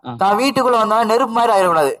 தான் வீட்டுக்குள்ள வந்தா நெருப்பு மாதிரி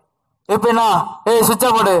ஆயிடக்கூடாது. இப்ப என்ன, சுவிட்ச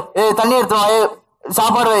போடு, தண்ணி எடுத்துவா,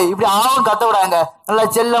 சாப்பாடு வை, இப்படி ஆவும் கத்த விடாங்க. நல்லா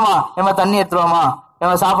செல்லமா ஏமா தண்ணி எடுத்துருவாமா,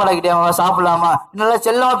 சாப்பாடாக்கிட்டே சாப்பிடலாமா, நல்லா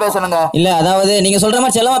செல்லமா பேசணுங்க. இல்ல, அதாவது நீங்க சொல்ற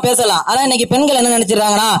மாதிரி செல்லமா பேசலாம். ஆனா இன்னைக்கு பெண்கள் என்ன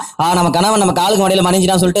நினைச்சிடறாங்கன்னா, நம்ம கணவன் நம்ம காலுக்கு மடியில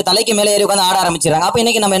மணிஞ்சிடான்னு சொல்லிட்டு தலைக்கு மேலே ஏறி உட்காந்து ஆட ஆரம்பிச்சிடறாங்க. அப்ப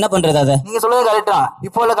இன்னைக்கு நம்ம என்ன பண்றது? அதை நீங்க சொல்றது கரெக்டா.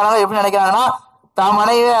 இப்போ உள்ள கணவன் எப்படி நினைக்கிறாங்கன்னா, தான்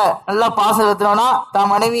மனைவிய நல்லா பாசம் எடுத்துனோம்னா தான்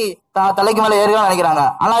மனைவி தான் தலைக்கு மேல ஏறிதான் நினைக்கிறாங்க.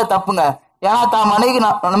 ஆனா அது தப்புங்க. ஏன்னா தான் மனைவிக்கு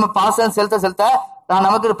நம்ம பாசம் செலுத்த தான்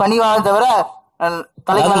நமக்கு பணிவாக தவிர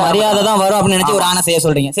மரியாதை தான் வரும் அப்படின்னு நினைச்சு ஒரு ஆணை செய்ய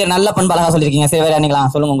சொல்றீங்க. சரி, நல்ல பண்பு அழகா சொல்லிருக்கீங்க. சரி, வேற என்னங்களா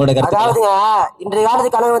சொல்லுங்க உங்களோட கருத்து. அதாவது இன்றைய காலத்து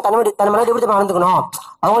கணவன் தன் மனைவி எப்படி நடந்துக்கணும்,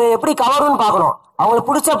 அவங்க எப்படி கவரும்னு பாக்கணும். அவங்களுக்கு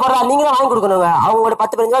பிடிச்ச பொருளா நீங்க தான் வாங்கி கொடுக்கணுங்க. அவங்களோட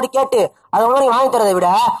 10-15 வாட்டி கேட்டு அதை நீங்க வாங்கி தரதை விட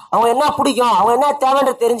அவங்க என்ன பிடிக்கும், அவங்க என்ன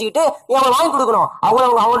தேவைன்றது தெரிஞ்சுக்கிட்டு நீங்க அவங்க வாங்கி கொடுக்கணும்.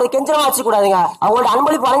 அவங்களோட கெஞ்சரமா வச்சு கூடாதுங்க. அவங்களோட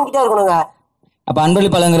அன்பளிப்பு வழங்கிட்டே இருக்கணுங்க. அப்ப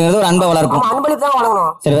அன்பளிப்பு வழங்குறது ஒரு அன்பை வளர்க்கும். அன்பளிப்பு தான்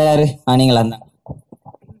வழங்கணும். சரி, வேற யாரு? நீங்களா இருந்தா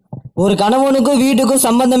ஒரு கணவனுக்கும் வீட்டுக்கும்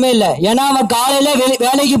சம்பந்தமே இல்ல. ஏன்னா அவன் காலையில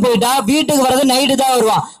வேலைக்கு போயிட்டா வீட்டுக்கு வர்றது நைட்டு தான்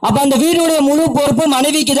வருவான். அப்ப அந்த வீட்டுடைய முழு பொறுப்பு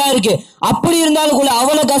மனைவிக்கு தான் இருக்கு. அப்படி இருந்தாலும் கூட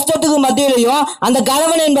அவ்வளவு கஷ்டத்துக்கு மத்தியிலையும் அந்த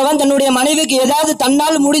கணவன் என்பவன் தன்னுடைய மனைவிக்கு ஏதாவது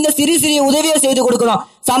தன்னால் முடிந்த சிறு சிறிய உதவியை செய்து கொடுக்கணும்.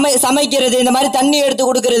 சமைக்கிறது, இந்த மாதிரி தண்ணி எடுத்து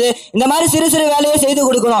கொடுக்கறது, இந்த மாதிரி சிறு சிறு வேலையை செய்து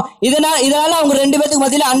கொடுக்கணும். இதனால அவங்க 2 பேத்துக்கு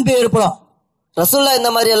மத்தியில அன்பு ஏற்படும். ரசூலுல்லாஹ் இந்த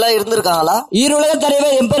மாதிரி எல்லாம் இருந்திருக்காங்களா? ஈருலக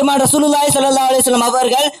தலைவர் எம்பெருமான் ரசூலுல்லாஹி ஸல்லல்லாஹு அலைஹி வஸல்லம்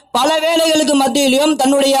அவர்கள் பல வேலைகளுக்கு மத்தியிலும்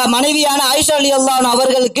தன்னுடைய மனைவியான ஆயிஷா ரலியல்லாஹு அன்ஹா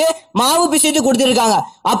அவர்களுக்கு மாவு பிசைத்து கொடுத்திருக்காங்க.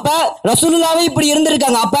 அப்ப ரசூலுல்லாஹ் இப்படி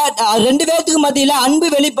இருந்திருக்காங்க. அப்ப 2 பேத்துக்கு மத்தியில அன்பு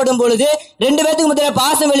வெளிப்படும் பொழுது, 2 பேத்துக்கு மத்தியில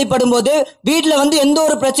பாசம் வெளிப்படும் போது வீட்டுல வந்து எந்த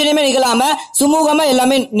ஒரு பிரச்சனையுமே நிகழாம சுமூகமா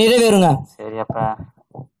எல்லாமே நிறைவேறுங்க. சரி, அப்ப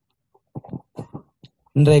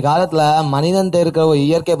இன்றைய காலத்துல மனிதன் இருக்கிற ஒரு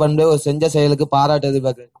இயற்கை பண்பு ஒரு செஞ்ச செயலுக்கு பாராட்டு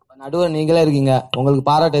எதிர்பார்க்கு. நடுவர் நீங்களே இருக்கீங்க, உங்களுக்கு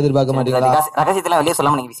பாராட்டு எதிர்பார்க்க மாட்டீங்களா?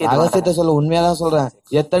 ரகசியத்தை சொல்ல, உண்மையாதான் சொல்றேன்.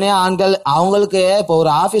 எத்தனையோ ஆண்கள் அவங்களுக்கு இப்போ ஒரு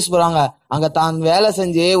ஆபீஸ் போறாங்க, அங்க தான் வேலை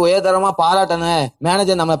செஞ்சு உயர்தரமா பாராட்டணும்,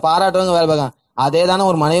 மேனேஜர் நம்ம பாராட்டுறவங்க வேலை பார்க்காங்க. அதே தானே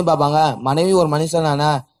ஒரு மனைவி பார்ப்பாங்க. மனைவி ஒரு மனுஷன்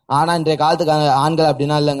தானே. ஆனா இன்றைய காலத்துக்கு ஆண்கள்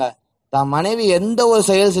அப்படின்னா இல்லைங்க. தான் மனைவி எந்த ஒரு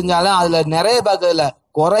செயல் செஞ்சாலும் அதுல நிறைய பார்க்கறது இல்ல,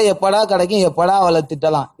 குறை எப்படா கிடைக்கும், எப்படா அவளை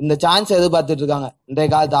திட்டலாம், இந்த சான்ஸ் எதிர்பார்த்துட்டு இருக்காங்க இன்றைய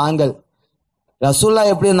காலத்து ஆண்கள். ரசூல்லா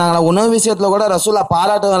எப்படி இருந்தாங்களா, உணவு விஷயத்துல கூட ரசூல்லா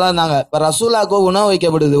பாராட்டுகளா இருந்தாங்க. இப்ப ரசூல்லாக்கு உணவு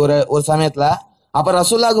வைக்கப்படுது ஒரு சமயத்துல. அப்ப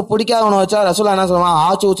ரசூல்லாக்கு பிடிக்காத உணவு வச்சா ரசூல்லா என்ன சொல்லுவாங்க,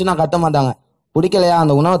 ஆச்சு ஊச்சுன்னா கட்ட மாட்டாங்க. பிடிக்கலையா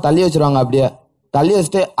அந்த உணவை தள்ளி வச்சிருவாங்க. அப்படியே தள்ளி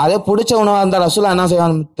வச்சுட்டு அதே பிடிச்ச உணவா இருந்தா ரசூல்லா என்ன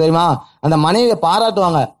செய்வாங்க தெரியுமா, அந்த மனைவியை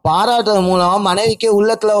பாராட்டுவாங்க. பாராட்டுறது மூலம் மனைவிக்கு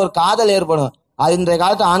உள்ளத்துல ஒரு காதல் ஏற்படும். அது இன்றைய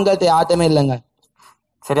காலத்து ஆண்கள்ட்ட யார்ட்டுமே இல்லைங்க.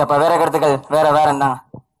 சரி, அப்ப வேற கருத்துக்கள் வேற இருந்தாங்க.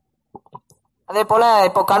 அதே போல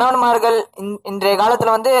இப்போ கணவன்மார்கள் இன்றைய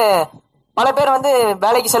காலத்துல வந்து பல பேர் வந்து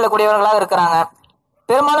வேலைக்கு செல்லக்கூடியவர்களாக இருக்கிறாங்க.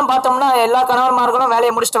 பெரும்பாலும் பார்த்தோம்னா எல்லா கணவன்மார்களும்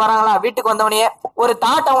வேலையை முடிச்சுட்டு வராங்களா, வீட்டுக்கு வந்தவனே ஒரு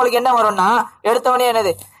தாட் அவங்களுக்கு என்ன வரும்னா, எடுத்தவனே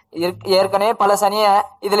என்னது ஏற்கனவே பல சனிய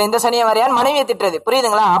இதுல இந்த சனியை வரையான்னு மனைவியை திட்டுறது,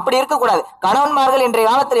 புரியுதுங்களா? அப்படி இருக்கக்கூடாது. கணவன்மார்கள் இன்றைய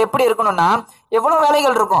காலத்துல எப்படி இருக்கணும்னா, எவ்வளவு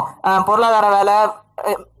வேலைகள் இருக்கும், பொருளாதார வேலை,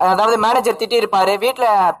 அதாவது மேனேஜர் திட்டி இருப்பாரு, வீட்டுல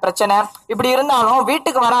பிரச்சனை, இப்படி இருந்தாலும்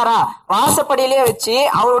வீட்டுக்கு வராரா, வாசப்படியிலேயே வச்சு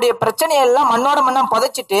அவருடைய பிரச்சனையெல்லாம் மண்ணோட மண்ணா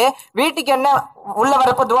புதைச்சிட்டு வீட்டுக்கு என்ன உள்ள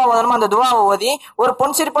வரப்ப துவா ஓதணுமோ அந்த துவாவை ஓதி ஒரு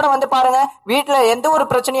பொன் சிரிப்போட வந்து பாருங்க, வீட்டுல எந்த ஒரு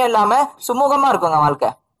பிரச்சனையும் இல்லாம சுமூகமா இருக்குங்க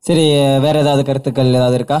வாழ்க்கை. சரி, வேற ஏதாவது கருத்துக்கள்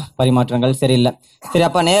ஏதாவது இருக்கா? பரிமாற்றங்கள் சரியில்லை. சரி,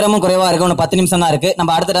 அப்ப நேரமும் குறைவா இருக்கு, ஒன்று 10 நிமிஷம் தான் இருக்கு.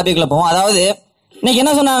 நம்ம அடுத்த டாபிக்ல போவோம். அதாவது இன்னைக்கு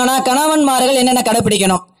என்ன சொன்னாங்கன்னா, கணவன்மார்கள் என்னென்ன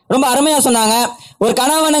கடைபிடிக்கணும் ரொம்ப அருமையா சொன்னாங்க. ஒரு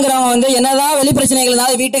கணவனுங்கிறவங்க வந்து என்னதான் வெளி பிரச்சனைகள்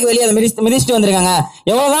இருந்தாலும் வீட்டுக்கு வெளியே மிதிச்சுட்டு வந்திருக்காங்க.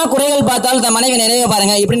 எவ்வளவுதான் குறைகள் பார்த்தாலும் தன் மனைவி நிறைய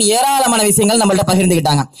பாருங்க, இப்படின்னு ஏராளமான விஷயங்கள் நம்மள்ட்ட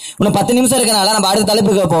பகிர்ந்துக்கிட்டாங்க. இன்னும் 10 நிமிஷம் இருக்கனால நம்ம அடுத்த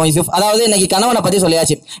தலைப்புக்கு போவோம் யூசுப். அதாவது இன்னைக்கு கணவனை பத்தி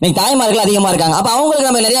சொல்லியாச்சு, இன்னைக்கு தாய்மார்கள் அதிகமா இருக்காங்க. அப்ப அவங்களுக்கு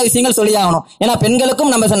நம்ம நிறைய விஷயங்கள் சொல்லி ஆகணும். ஏன்னா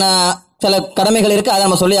பெண்களுக்கும் நம்ம சில கடமைகள் இருக்கு, அதை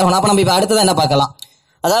நம்ம சொல்லி ஆகணும். அப்ப நம்ம இப்ப அடுத்ததான் என்ன பார்க்கலாம்?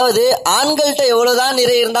 அதாவது ஆண்கள்கிட்ட எவ்வளவுதான்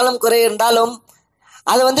நிறை இருந்தாலும் குறை இருந்தாலும்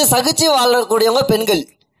அதை வந்து சகிச்சு வாழக்கூடியவங்க பெண்கள்.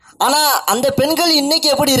 ஆனா அந்த பெண்கள் இன்னைக்கு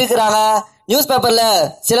எப்படி இருக்கிறாங்க? நியூஸ் பேப்பர்ல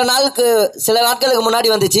சில நாட்களுக்கு முன்னாடி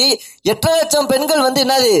வந்துச்சு, 8 லட்சம் பெண்கள் வந்து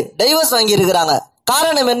என்னது டைவர்ஸ் வாங்கி இருக்கிறாங்க.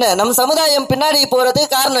 காரணம் என்ன? நம் சமுதாயம் பின்னாடி போறது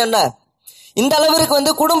காரணம் என்ன? இந்த அளவிற்கு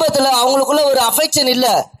வந்து குடும்பத்துல அவங்களுக்குள்ள ஒரு அஃபெக்ஷன் இல்ல,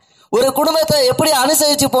 ஒரு குடும்பத்தை எப்படி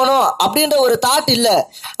அனுசரிச்சு போகணும் அப்படின்ற ஒரு தாட் இல்ல.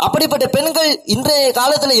 அப்படிப்பட்ட பெண்கள் இன்றைய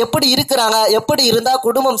காலத்துல எப்படி இருக்கிறாங்க, எப்படி இருந்தா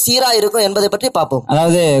குடும்பம் சீரா இருக்கும் என்பதை பற்றி பார்ப்போம்.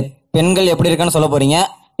 அதாவது பெண்கள் எப்படி இருக்குன்னு சொல்ல போறீங்க,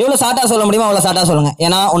 எவ்வளவு ஷார்ட்டா சொல்ல முடியுமோ அவ்வளவு ஷார்ட்டா சொல்லுங்க.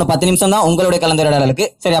 ஏன்னா 10 நிமிஷம் தான் உங்களுடைய கலந்துரையாடலுக்கு.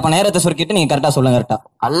 சரி, அப்ப நேரத்தை சுருக்கிட்டு நீங்க கரெக்டா சொல்லுங்க. கரெக்டா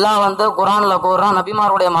அல்லாஹ் வந்து குர்ஆன்ல கூறுறான்,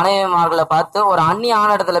 நபிமாருடைய மனைவிமார்களை பார்த்து ஒரு அந்நிய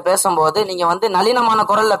ஆணிடத்துல பேசும்போது நீங்க வந்து நளினமான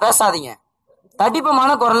குரல்ல பேசாதீங்க,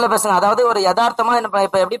 தடிப்பமான குரல்ல பேசுங்க. அதாவது ஒரு யதார்த்தமா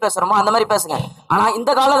இப்ப எப்படி பேசுறோமோ அந்த மாதிரி பேசுங்க. ஆனா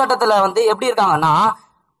இந்த காலகட்டத்துல வந்து எப்படி இருக்காங்கன்னா,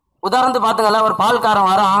 உதாரணத்துக்கு பாத்துங்கல்ல, ஒரு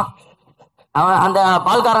பால்காரன் வரான், அவன் அந்த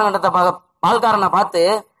பால்காரனை பார்த்து,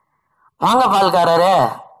 வாங்க பால்காரரே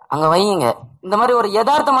அங்க வையுங்க, இந்த மாதிரி ஒரு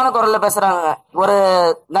யதார்த்தமான குரல்ல பேசுறாங்க, ஒரு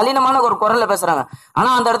நளினமான ஒரு குரல்ல பேசுறாங்க. ஆனா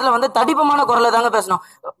அந்த இடத்துல வந்து தடிப்பமான குரல்ல தாங்க பேசணும்.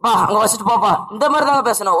 பா அங்க வச்சுட்டு போப்பா, இந்த மாதிரி தாங்க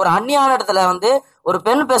பேசணும். ஒரு அந்நியான இடத்துல வந்து ஒரு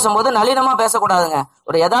பெண் பேசும்போது நளினமா பேசக்கூடாதுங்க,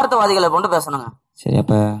 ஒரு யதார்த்தவாதிகளை கொண்டு பேசணுங்க. சரி,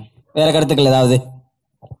 அப்ப வேற கருத்துக்கள் ஏதாவது?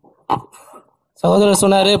 சகோதரர்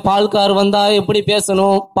சொன்னாரு, பால்கார் வந்தா எப்படி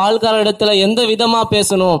பேசணும், பால்கார இடத்துல எந்த விதமா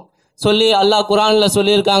பேசணும் சொல்லி அல்லாஹ் குர்ஆன்ல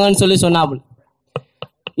சொல்லியிருக்காங்கன்னு சொல்லி சொன்னாப்புல.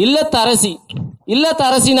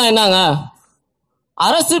 இல்லத்தரசினா என்னங்க?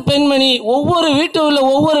 அரசு பெண்மணி. ஒவ்வொரு வீட்டில் உள்ள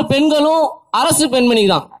ஒவ்வொரு பெண்களும் அரசு பெண்மணி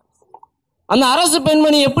தான். அந்த அரசு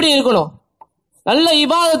பெண்மணி எப்படி இருக்கணும்? நல்ல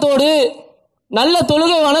இபாதத்தோடு, நல்ல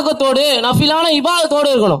தொழுகை வணக்கத்தோடு, நஃபிலான இபாதத்தோடு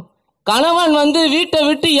இருக்கணும். கணவன் வந்து வீட்டை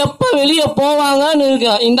விட்டு எப்ப வெளியே போவாங்கன்னு இருக்கு.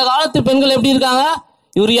 இந்த காலத்து பெண்கள் எப்படி இருக்காங்க?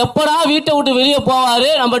 இவர் எப்படா வீட்டை விட்டு வெளியே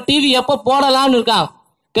போவாரு, நம்ம டிவி எப்ப போடலான்னு இருக்காங்க.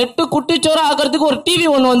 கெட்டு குட்டிச்சோரா ஆக்கிறதுக்கு ஒரு டிவி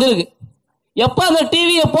ஒண்ணு வந்திருக்கு, எப்ப அந்த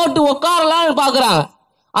டிவியை போட்டு உட்காரலான்னு பாக்குறாங்க.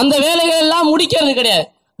 அந்த வேலைகள் எல்லாம் முடிக்கிறது கிடையாது.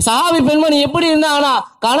 சஹாபி பெண்மணி எப்படி இருந்தாங்கன்னா,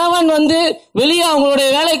 கணவன் வந்து வெளியே அவங்களுடைய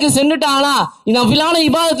வேலைக்கு சென்றுட்டாங்கன்னா இந்த பிலான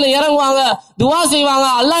இபாதத்துல இறங்குவாங்க, துவா செய்வாங்க,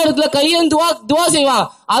 அல்லாஹ் இடத்துல கையெழுந்து துவா செய்வாங்க.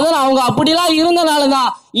 அதனால அவங்க அப்படிலாம் இருந்தனாலதான்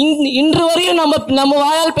இன்று வரையும் நம்ம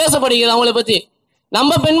வாயால் பேசப்படுகிறது அவங்களை பத்தி.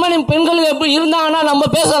 நம்ம பெண்கள் எப்படி இருந்தாங்கன்னா நம்ம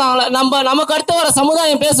பேசலாம், நமக்கு அடுத்த வர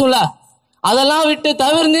சமுதாயம் பேசும்ல. அதெல்லாம் விட்டு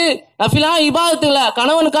தவிர்த்து நஃபிலான இபாதத்துல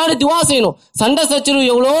கணவனுக்காக துவா செய்யணும். சண்டை சச்சரவு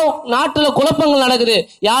எவ்வளோ நாட்டுல குழப்பங்கள் நடக்குது,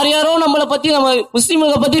 யாரோ நம்மளை பத்தி, நம்ம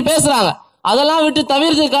முஸ்லிம்களை பத்தி பேசுறாங்க. அதெல்லாம் விட்டு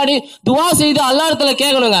தவிர்த்துக்காடி துவா செய்து அல்லாஹ் இடத்துல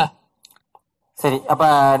கேட்கணுங்க. சரி, அப்ப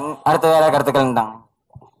அடுத்த வேற கருத்துக்கள் தாங்க.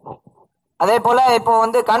 அதே போல இப்போ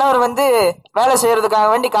வந்து கணவர் வந்து வேலை செய்யறதுக்காக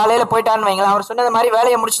வேண்டி காலையில போயிட்டான்னு வைங்களேன், அவர் சொன்னது மாதிரி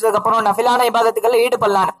வேலையை முடிச்சதுக்கு அப்புறம் நஃபிலான இபாதத்துக்கள்ல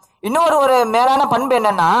ஈடுபடலான்னு. இன்னொரு மேலான பண்பு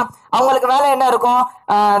என்னன்னா, அவங்களுக்கு வேலை என்ன இருக்கும்?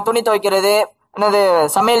 துணி துவைக்கிறது, என்னது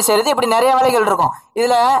சமையல் செய்யறது, இப்படி நிறைய வேலைகள் இருக்கும்.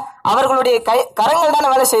 இதுல அவர்களுடைய கரங்கள் தானே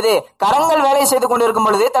வேலை செய்யுது. கரங்கள் வேலை செய்து கொண்டிருக்கும்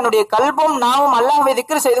பொழுது தன்னுடைய கல்பும் நாமும் அல்லாஹ்வை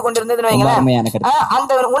திக்ர் செய்து கொண்டிருந்ததுன்னு வைங்களேன்,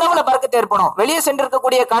 அந்த உணவுல பறக்கத்து ஏற்படும். வெளியே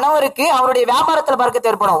சென்றிருக்கக்கூடிய கணவருக்கு அவருடைய வியாபாரத்துல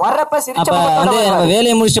பறக்கத்து ஏற்படும். வர்றப்ப சிரிச்ச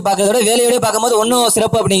வேலையை முடிச்சுட்டு பாக்கிறதோட வேலையோட பார்க்கும்போது ஒன்னும்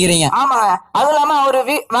சிறப்பு அப்படிங்கிறீங்க. ஆமாங்க. அதுவும் இல்லாம அவரு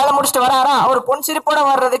வேலை முடிச்சுட்டு வராரா, அவர் பொன் சிரிப்போட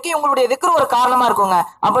வர்றதுக்கு உங்களுடைய திக்ர் ஒரு காரணமா இருக்குங்க.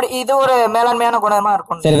 அப்படி இது ஒரு மேலாண்மையான குணமா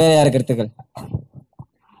இருக்கும். சரி, வேற யாரு கருத்துக்கள்?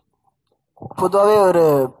 பொதுவாகவே ஒரு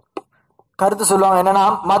கருத்து சொல்லுவாங்க, என்னன்னா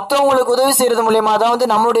மற்றவங்களுக்கு உதவி செய்யறது மூலியமா தான் வந்து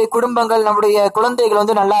நம்மளுடைய குடும்பங்கள், நம்முடைய குழந்தைகள்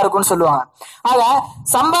வந்து நல்லா இருக்கும்னு சொல்லுவாங்க. ஆக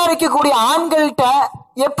சம்பாதிக்கக்கூடிய ஆண்கள்கிட்ட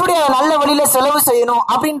எப்படி நல்ல வழியில செலவு செய்யணும்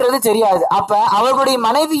அப்படின்றது தெரியாது. அப்ப அவர்களுடைய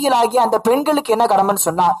மனைவிகளாகிய அந்த பெண்களுக்கு என்ன கடமைன்னு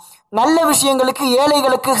சொன்னா, நல்ல விஷயங்களுக்கு,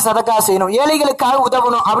 ஏழைகளுக்கு சதக்கா செய்யணும், ஏழைகளுக்காக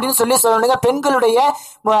உதவணும் அப்படின்னு சொல்லணுங்க. பெண்களுடைய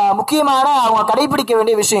முக்கியமான அவங்க கடைபிடிக்க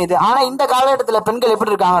வேண்டிய விஷயம் இது. ஆனா இந்த காலகட்டத்துல பெண்கள்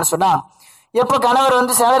எப்படி இருக்காங்கன்னு சொன்னா, எப்ப கணவர்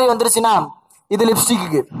வந்து சேலரி வந்துருச்சுன்னா இது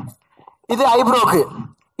லிப்ஸ்டிக்கு, இது ஐப்ரோக்கு,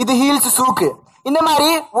 இது ஹீல்ஸ் ஷூக்கு. இந்த மாதிரி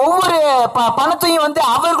ஒவ்வொரு பணத்தையும் வந்து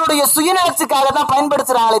அவர்களுடைய சுயநலத்துக்காக தான்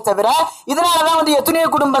பயன்படுத்துறாங்களே தவிர, இதனாலதான் வந்து எத்தனையோ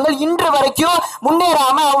குடும்பங்கள் இன்று வரைக்கும்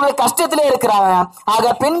முன்னேறாம அவங்களுக்கு கஷ்டத்திலே இருக்கிறாங்க.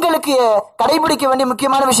 ஆக பெண்களுக்கு கடைபிடிக்க வேண்டிய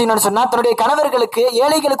முக்கியமான விஷயம் என்னன்னு சொன்னா, தன்னுடைய கணவர்களுக்கு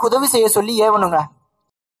ஏழைகளுக்கு உதவி செய்ய சொல்லி ஏவணுங்க.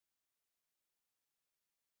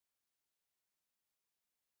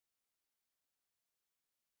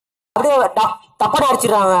 அப்படியே தப்பா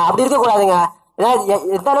அடிச்சிடறாங்க. அப்படி இருக்க கூடாதுங்க.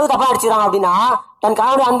 எந்த அளவுக்கு தப்பா அடிச்சிடறாங்க அப்படின்னா, தன்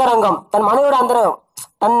கணவனுடைய அந்தரங்கம், தன் மனைவியோட அந்தரங்கம்,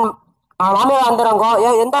 தன் மாமியோட அந்தரங்கம்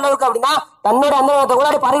எந்த அளவுக்கு அப்படின்னா தன்னோட அந்தரங்கத்தை கூட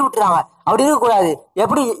அப்படி பரவி விட்டுறாங்க. அப்படி இருக்க கூடாது.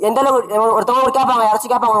 எப்படி எந்த அளவுக்கு ஒருத்தவங்க கேட்பாங்க,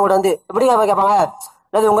 யாராச்சும் கேட்பாங்க கூட வந்து எப்படி கேட்பாங்க,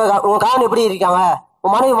 உங்க கணவன் எப்படி இருக்காங்க,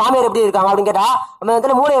 உன் மனைவி மாமியார் எப்படி இருக்காங்க அப்படின்னு கேட்டா, நம்ம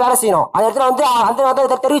இடத்துல மூளையை வேலை செய்யணும். அந்த இடத்துல வந்து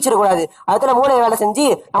அந்த தெரிவிச்சிடக்கூடாது. அந்த இடத்துல மூளையை வேலை செஞ்சு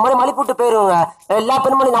நம்மளே மலிப்புட்டு போயிருவாங்க. எல்லா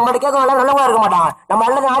பெண்மணி நம்மளுக்கு கேட்க நல்லவங்க இருக்க மாட்டாங்க, நம்ம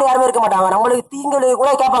நல்ல நாடு யாருமே இருக்க மாட்டாங்க, நம்மளுக்கு தீங்கு கூட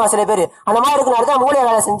கேட்பாங்க சில பேர். அந்த மாதிரி இருக்கிற இடத்துல மூளையை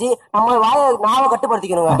வேலை செஞ்சு நம்ம நாவை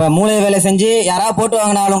கட்டுப்படுத்திக்கணும். அப்ப மூளையை வேலை செஞ்சு யாராவது போட்டு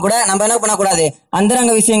வாங்கினாலும் கூட நம்ம என்ன பண்ணக்கூடாது,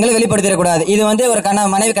 அந்தரங்க விஷயங்களை வெளிப்படுத்திடக்கூடாது. இது வந்து ஒரு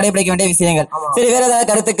மனைவி கடைபிடிக்க வேண்டிய விஷயங்கள். சரி, வேற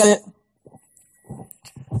ஏதாவது கருத்துக்கள்?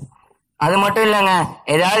 அது மட்டும் இல்லைங்க,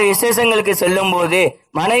 ஏதாவது விசேஷங்களுக்கு செல்லும் போது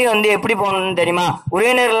மனைவி வந்து எப்படி போகணும்னு தெரியுமா?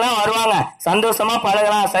 உறவினர்கள்லாம் வருவாங்க, சந்தோஷமா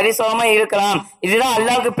பழகலாம், சரிசமமா இருக்கலாம், இதுதான்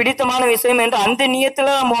அல்லாஹ்வுக்கு பிடித்தமான விஷயம் என்று அந்த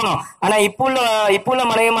நியத்துல தான் போகணும். ஆனா இப்போ உள்ள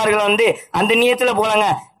மனைவிமார்கள் வந்து அந்த நியத்துல போறாங்க.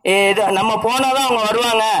 நம்ம போனாதான் அவங்க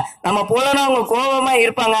வருவாங்க, நம்ம போலனா அவங்க கோபமா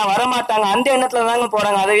இருப்பாங்க, வரமாட்டாங்க, அந்த எண்ணத்துல தாங்க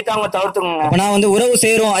போறாங்க. அதை விட்டு அவங்க தவிர்த்துக்கோங்க. நான் வந்து உறவு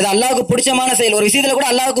செய்யறோம், அது அல்லாஹ்வுக்கு பிடிச்சமான செயல், ஒரு விஷயத்துல கூட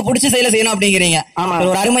அல்லாஹ்வுக்கு பிடிச்ச செயலை செய்யணும் அப்படிங்கிறீங்க. ஆமா,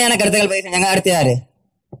 ஒரு அருமையான கருத்துக்கள் பதிவு செஞ்சாங்க. அடுத்து யாரு?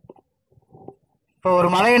 இப்போ ஒரு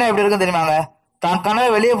மனைவினா எப்படி இருக்கும் தெரியுமாங்க? தான்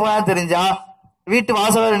கணவர் வெளியே போனா தெரிஞ்சா வீட்டு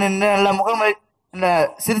வாசல நின்று நல்ல முகம்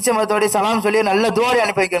சிரிச்ச முகத்தோட சலாம் சொல்லி நல்ல தோடி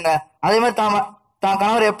அனுப்பி வைக்குங்க. அதே மாதிரி தான்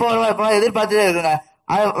கணவர் எப்போ வருவா எப்போ எதிர்பார்த்துட்டே இருக்குங்க.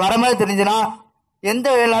 அது வர மாதிரி தெரிஞ்சுன்னா எந்த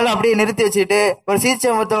வேலைனாலும் அப்படியே நிறுத்தி வச்சுட்டு ஒரு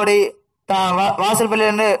சிரிச்ச முகத்தோடி தான் வாசல்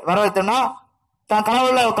பள்ளியில வர வைத்தோம்னா தான்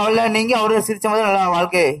கணவர்ல கவலை நீங்க அவரு சிரிச்ச போது நல்லா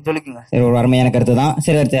வாழ்க்கை சொல்லிக்குங்க. சரி, ஒரு அருமையான கருத்து தான்.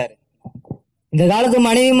 சரி, அடுத்து யாரு? இந்த காலத்து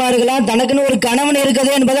மனைவிமார்களாம் தனக்குன்னு ஒரு கணவன்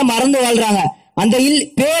இருக்குது என்பதை மறந்து வாழ்றாங்க. அந்த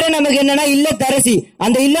பேரு நமக்கு என்னன்னா இல்லத்தரசி.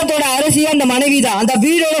 அந்த இல்லத்தோட அரசியா அந்த மனைவி தான். அந்த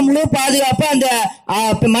வீடோட முழு பாதுகாப்பு அந்த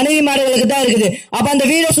மனைவிமார்களுக்கு தான் இருக்குது. அப்ப அந்த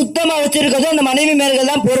வீடை சுத்தமா வச்சிருக்கிறது அந்த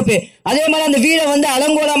மனைவிமார்கள் தான் பொறுப்பு. அதே மாதிரி அந்த வீடை வந்து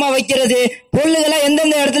அலங்கோலமா வைக்கிறது, பொருளுகள்லாம்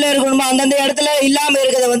எந்தெந்த இடத்துல இருக்கணுமோ அந்தந்த இடத்துல இல்லாம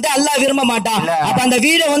இருக்கிறத வந்து அல்லாஹ் விரும்ப மாட்டான். அப்ப அந்த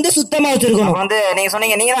வீடை வந்து சுத்தமா வச்சிருக்கணும். வந்து நீங்க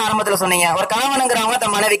சொன்னீங்க, நீங்க தான் ஆரம்பத்துல சொன்னீங்க, ஒரு கணவனுங்கிறவங்க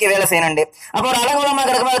தன் மனைவிக்கு வேலை செய்யணும். அப்ப ஒரு அலங்கோலமா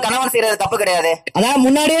கிடக்கும்போது கணவன் செய்யறது தப்பு கிடையாது. அதான்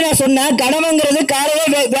முன்னாடியே நான் சொன்னேன், கணவன்கிறது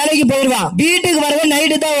காலையில வேலைக்கு போயிடுவான், வீட்டுக்கு வரவே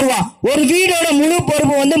நைட்டு தான் வருவான். ஒரு வீடோட முழு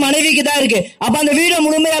பொறுப்பு வந்து மனைவிக்கு தான் இருக்கு. அப்ப அந்த வீடை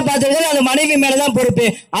முழுமையா பார்த்துக்கிறது அந்த மனைவி மேலதான் பொறுப்பு.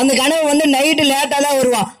 அந்த கணவன் வந்து நைட்டு லேட்டா தான்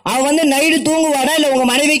வருவான். அவன் வந்து நைட்டு தூங்குவானா இல்ல உங்க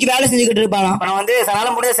மனைவிக்கு வேலை செஞ்சுக்கிட்டு இருப்பானா? வந்து சனால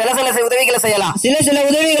முடிஞ்ச சில உதவிகளை செய்யலாம், சில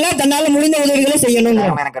உதவிகளை தன்னால முடிந்த உதவிகளை செய்யணும்.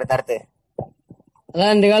 எனக்கு கருத்து.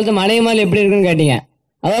 அதான் இந்த காலத்து மனைவிமார்கள் எப்படி இருக்குன்னு கேட்டீங்க.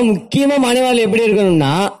 அதான் முக்கியமா மனைவிமார்கள் எப்படி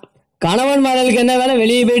இருக்கணும்னா, கணவன் மார்களுக்கு என்ன வேலை,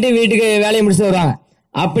 வெளியே போயிட்டு வீட்டுக்கு வேலையை முடிச்சுட்டு வருவாங்க.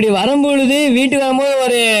 அப்படி வரும்பொழுது வீட்டுக்கு வரும்போது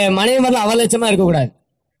ஒரு மனைவி மாதிரி அவலட்சமா இருக்கக்கூடாது.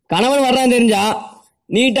 கணவன் வர்றான்னு தெரிஞ்சா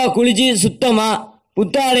நீட்டா குளிச்சு சுத்தமா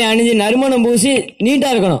புத்தாடை அணிஞ்சு நறுமணம் பூசி நீட்டா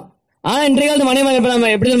இருக்கணும். ஆனா இன்றைய காலத்து மனைவி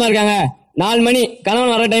எப்படி தெரியுமா இருக்காங்க, 4 மணி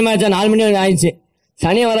கணவன் வர டைம் ஆயிடுச்சா, 4 மணி ஆயிடுச்சு,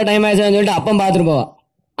 சனியை வர டைம் ஆயிடுச்சான்னு சொல்லிட்டு அப்பம் பார்த்துட்டு போவான்.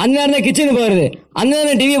 அந்த நேரம் கிச்சனுக்கு போறது, அந்த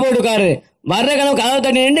நேரம் டிவி போட்டு உட்காரு, வர்ற கனவு கதவை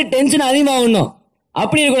தட்டி நின்று டென்ஷன் அதிகமாகணும்.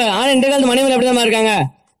 அப்படி இருக்கக்கூடாது. ஆனா இந்த காலத்து மனைவிகள் அப்படிதான் இருக்காங்க,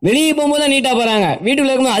 வெளியே போகும்போது தான் நீட்டா போறாங்க,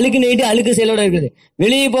 வீட்டுக்குள்ள இருக்கும்போது அழுக்கு நீட்டு அழுக்கு செயலோட இருக்குது.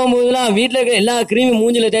 வெளியே போகும்போதுலாம் வீட்டுல இருக்க எல்லா கிரீமி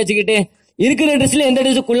மூஞ்சில தேய்ச்சிக்கிட்டு இருக்கிற ட்ரெஸ்ல எந்த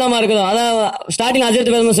ட்ரெஸ் குள்ளமா இருக்குதோ, அதான் ஸ்டார்டிங்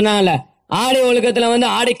அஜர்த்து பேச சொன்னாங்கல்ல, ஆடை ஒழுக்கத்துல வந்து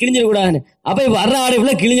ஆடை கிழிஞ்சிடக்கூடாதுன்னு. அப்ப இப்ப வர்ற ஆடை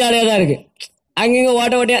ஃபுல்லா கிழிஞ்ச ஆடையா தான் இருக்கு. அங்கங்க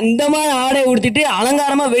ஓட்ட ஓட்டியா இந்த மாதிரி ஆடை உடுத்திட்டு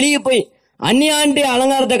அலங்காரமா வெளியே போய் அந்நியாண்டி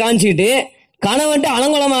அலங்காரத்தை காமிச்சுக்கிட்டு கணவன்ட்டு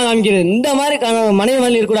அலங்கோலமா காமிக்கிறது, இந்த மாதிரி மனைவி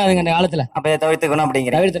மாதிரி இருக்கக்கூடாதுங்க இந்த காலத்துல. அப்ப தவிர்த்துக்கணும்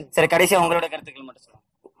அப்படிங்கிற. சரி, கடைசியா உங்களோட கருத்துக்கள் மட்டும் சொல்லுங்க.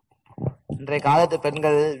 இன்றைய காலத்து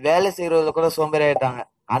பெண்கள் வேலை செய்யறதுல கூட சோம்பேறி ஆயிட்டாங்க.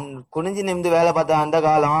 குனிஞ்சு நிமிந்து வேலை பார்த்தா அந்த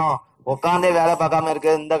காலம், உட்காந்தே வேலை பார்க்காம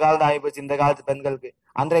இருக்கு இந்த காலத்து ஆகிப்போச்சு இந்த காலத்து பெண்களுக்கு.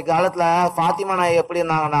 அன்றைய காலத்துல ஃபாத்திமா நாய் எப்படி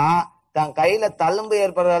இருந்தாங்கன்னா, தன் கையில தழும்பு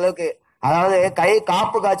ஏற்படுற அளவுக்கு, அதாவது கை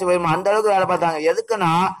காப்பு காய்ச்சி போயிருமா அந்த அளவுக்கு வேலை பார்த்தாங்க.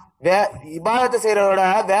 எதுக்குன்னா இபாதத்தை செய்யறதோட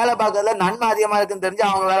வேலை பார்க்கறதுல நன்மை அதிகமா இருக்குன்னு தெரிஞ்சு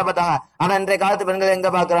அவங்க வேலை பார்த்தாங்க. ஆனா இன்றைய காலத்து பெண்கள் எங்க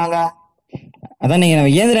பாக்குறாங்க? அதான் நீங்க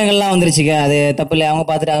இயந்திரங்கள்லாம் வந்துருச்சுங்க, அது தப்பு இல்லை, அவங்க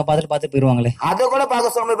பார்த்துட்டு போயிருவாங்களே, அதை கூட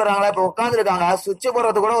பார்க்க சோம்பி போறாங்களா? இப்ப உட்கார்ந்து இருக்காங்க, சுவிட்ச்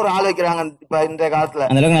போடுறது கூட ஒரு ஆள் வைக்கிறாங்க இப்ப இன்றைய காலத்துல.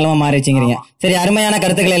 அந்த அளவுக்கு நிலமா மாறிச்சுங்கிறீங்க. சரி, அருமையான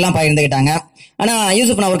கருத்துக்களை எல்லாம் பகிர்ந்துக்கிட்டாங்க. ஆனா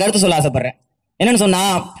யூசுப், நான் ஒரு கருத்து சொல்ல ஆசைப்படுறேன். என்னன்னு சொன்னா,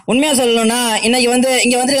 உண்மையா சொல்லணும்னா இன்னைக்கு வந்து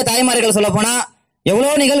இங்க வந்திருக்க தாய்மார்கள் சொல்ல போனா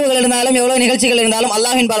எவ்வளவு நிகழ்வுகள் இருந்தாலும் எவ்வளவு நிகழ்ச்சிகள் இருந்தாலும்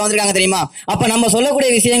அல்லாஹ்வின் பால் வந்திருக்காங்க தெரியுமா? அப்ப நம்ம சொல்லக்கூடிய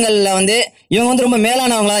விஷயங்கள்ல வந்து இவங்க வந்து ரொம்ப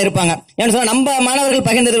மேலானவங்களா இருப்பாங்க. ஏன்னு சொன்னா நம்ம மாணவர்கள்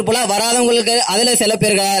பகிர்ந்தது போல வராதவங்களுக்கு அதுல சில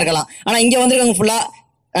பேர்களா இருக்கலாம். ஆனா இங்க வந்திருக்கவங்க ஃபுல்லா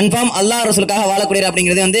கன்ஃபார்ம் அல்லாஹ் ரசூலுக்காக வாழக்கூடிய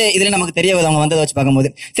அப்படிங்கிறது வந்து இதுல நமக்கு தெரிய வருது அவங்க வந்ததை வச்சு பார்க்கும்போது.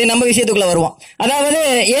 சரி, நம்ம விஷயத்துக்குள்ள வருவோம். அதாவது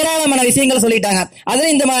ஏராளமான விஷயங்கள் சொல்லிட்டாங்க.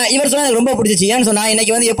 அதுல இந்த இவர் சொன்னா ரொம்ப பிடிச்சிச்சு. ஏன்னு சொன்னா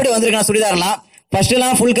இன்னைக்கு வந்து எப்படி வந்திருக்கான் சுடிதார்லாம் ஃபர்ஸ்ட்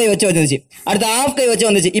எல்லாம் ஃபுல் கை வச்சு வந்துச்சு, அடுத்து ஆஃப் கை வச்சு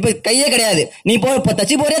வந்துச்சு. இப்ப கையே கிடையாது. நீ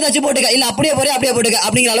தச்சு போட்டுக்க, இல்ல அப்படியே போட்டுக்க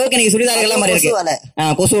அப்படிங்கிற அளவுக்கு இன்னைக்கு சுடிதார்கள் மாறி இருக்கு.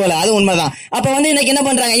 கொசு வலை, அது உண்மைதான். அப்ப வந்து இன்னைக்கு என்ன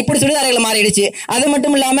பண்றாங்க, இப்படி சுடிதார்கள் மாறிடுச்சு. அது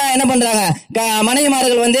மட்டும் இல்லாம என்ன பண்றாங்க,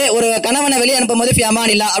 மனைவிமார்கள் வந்து ஒரு கணவனை வெளியே அனுப்பும் போது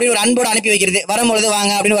ஃபியமான் இல்ல அப்படின்னு ஒரு அன்போட அனுப்பி வைக்கிறது, வரும்பொழுது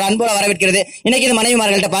வாங்க அப்படின்னு ஒரு அன்போட வரவேற்கிறது. இன்னைக்கு இது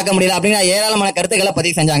மனைவிமார்கள்ட்ட பார்க்க முடியல அப்படிங்கிற ஏராளமான கருத்துக்களை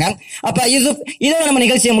பதிவு செஞ்சாங்க. அப்ப யூசுப் இதோட நம்ம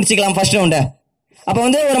நிகழ்ச்சியை முடிச்சுக்கலாம் ஃபர்ஸ்ட் ரவுண்ட். அப்ப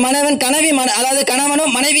வந்து ஒரு மனைவன் அதாவது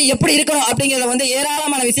கணவனும் மனைவி எப்படி இருக்கணும் அப்படிங்கறத வந்து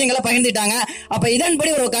ஏராளமான விஷயங்களை பகிர்ந்துட்டாங்க. அப்ப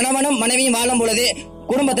இதன்படி ஒரு கணவனும் மனைவியும் வாழும் பொழுது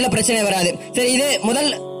குடும்பத்துல பிரச்சனை வராது. சரி, இது முதல்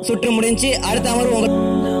சுற்று முடிஞ்சு அடுத்த அமர்வு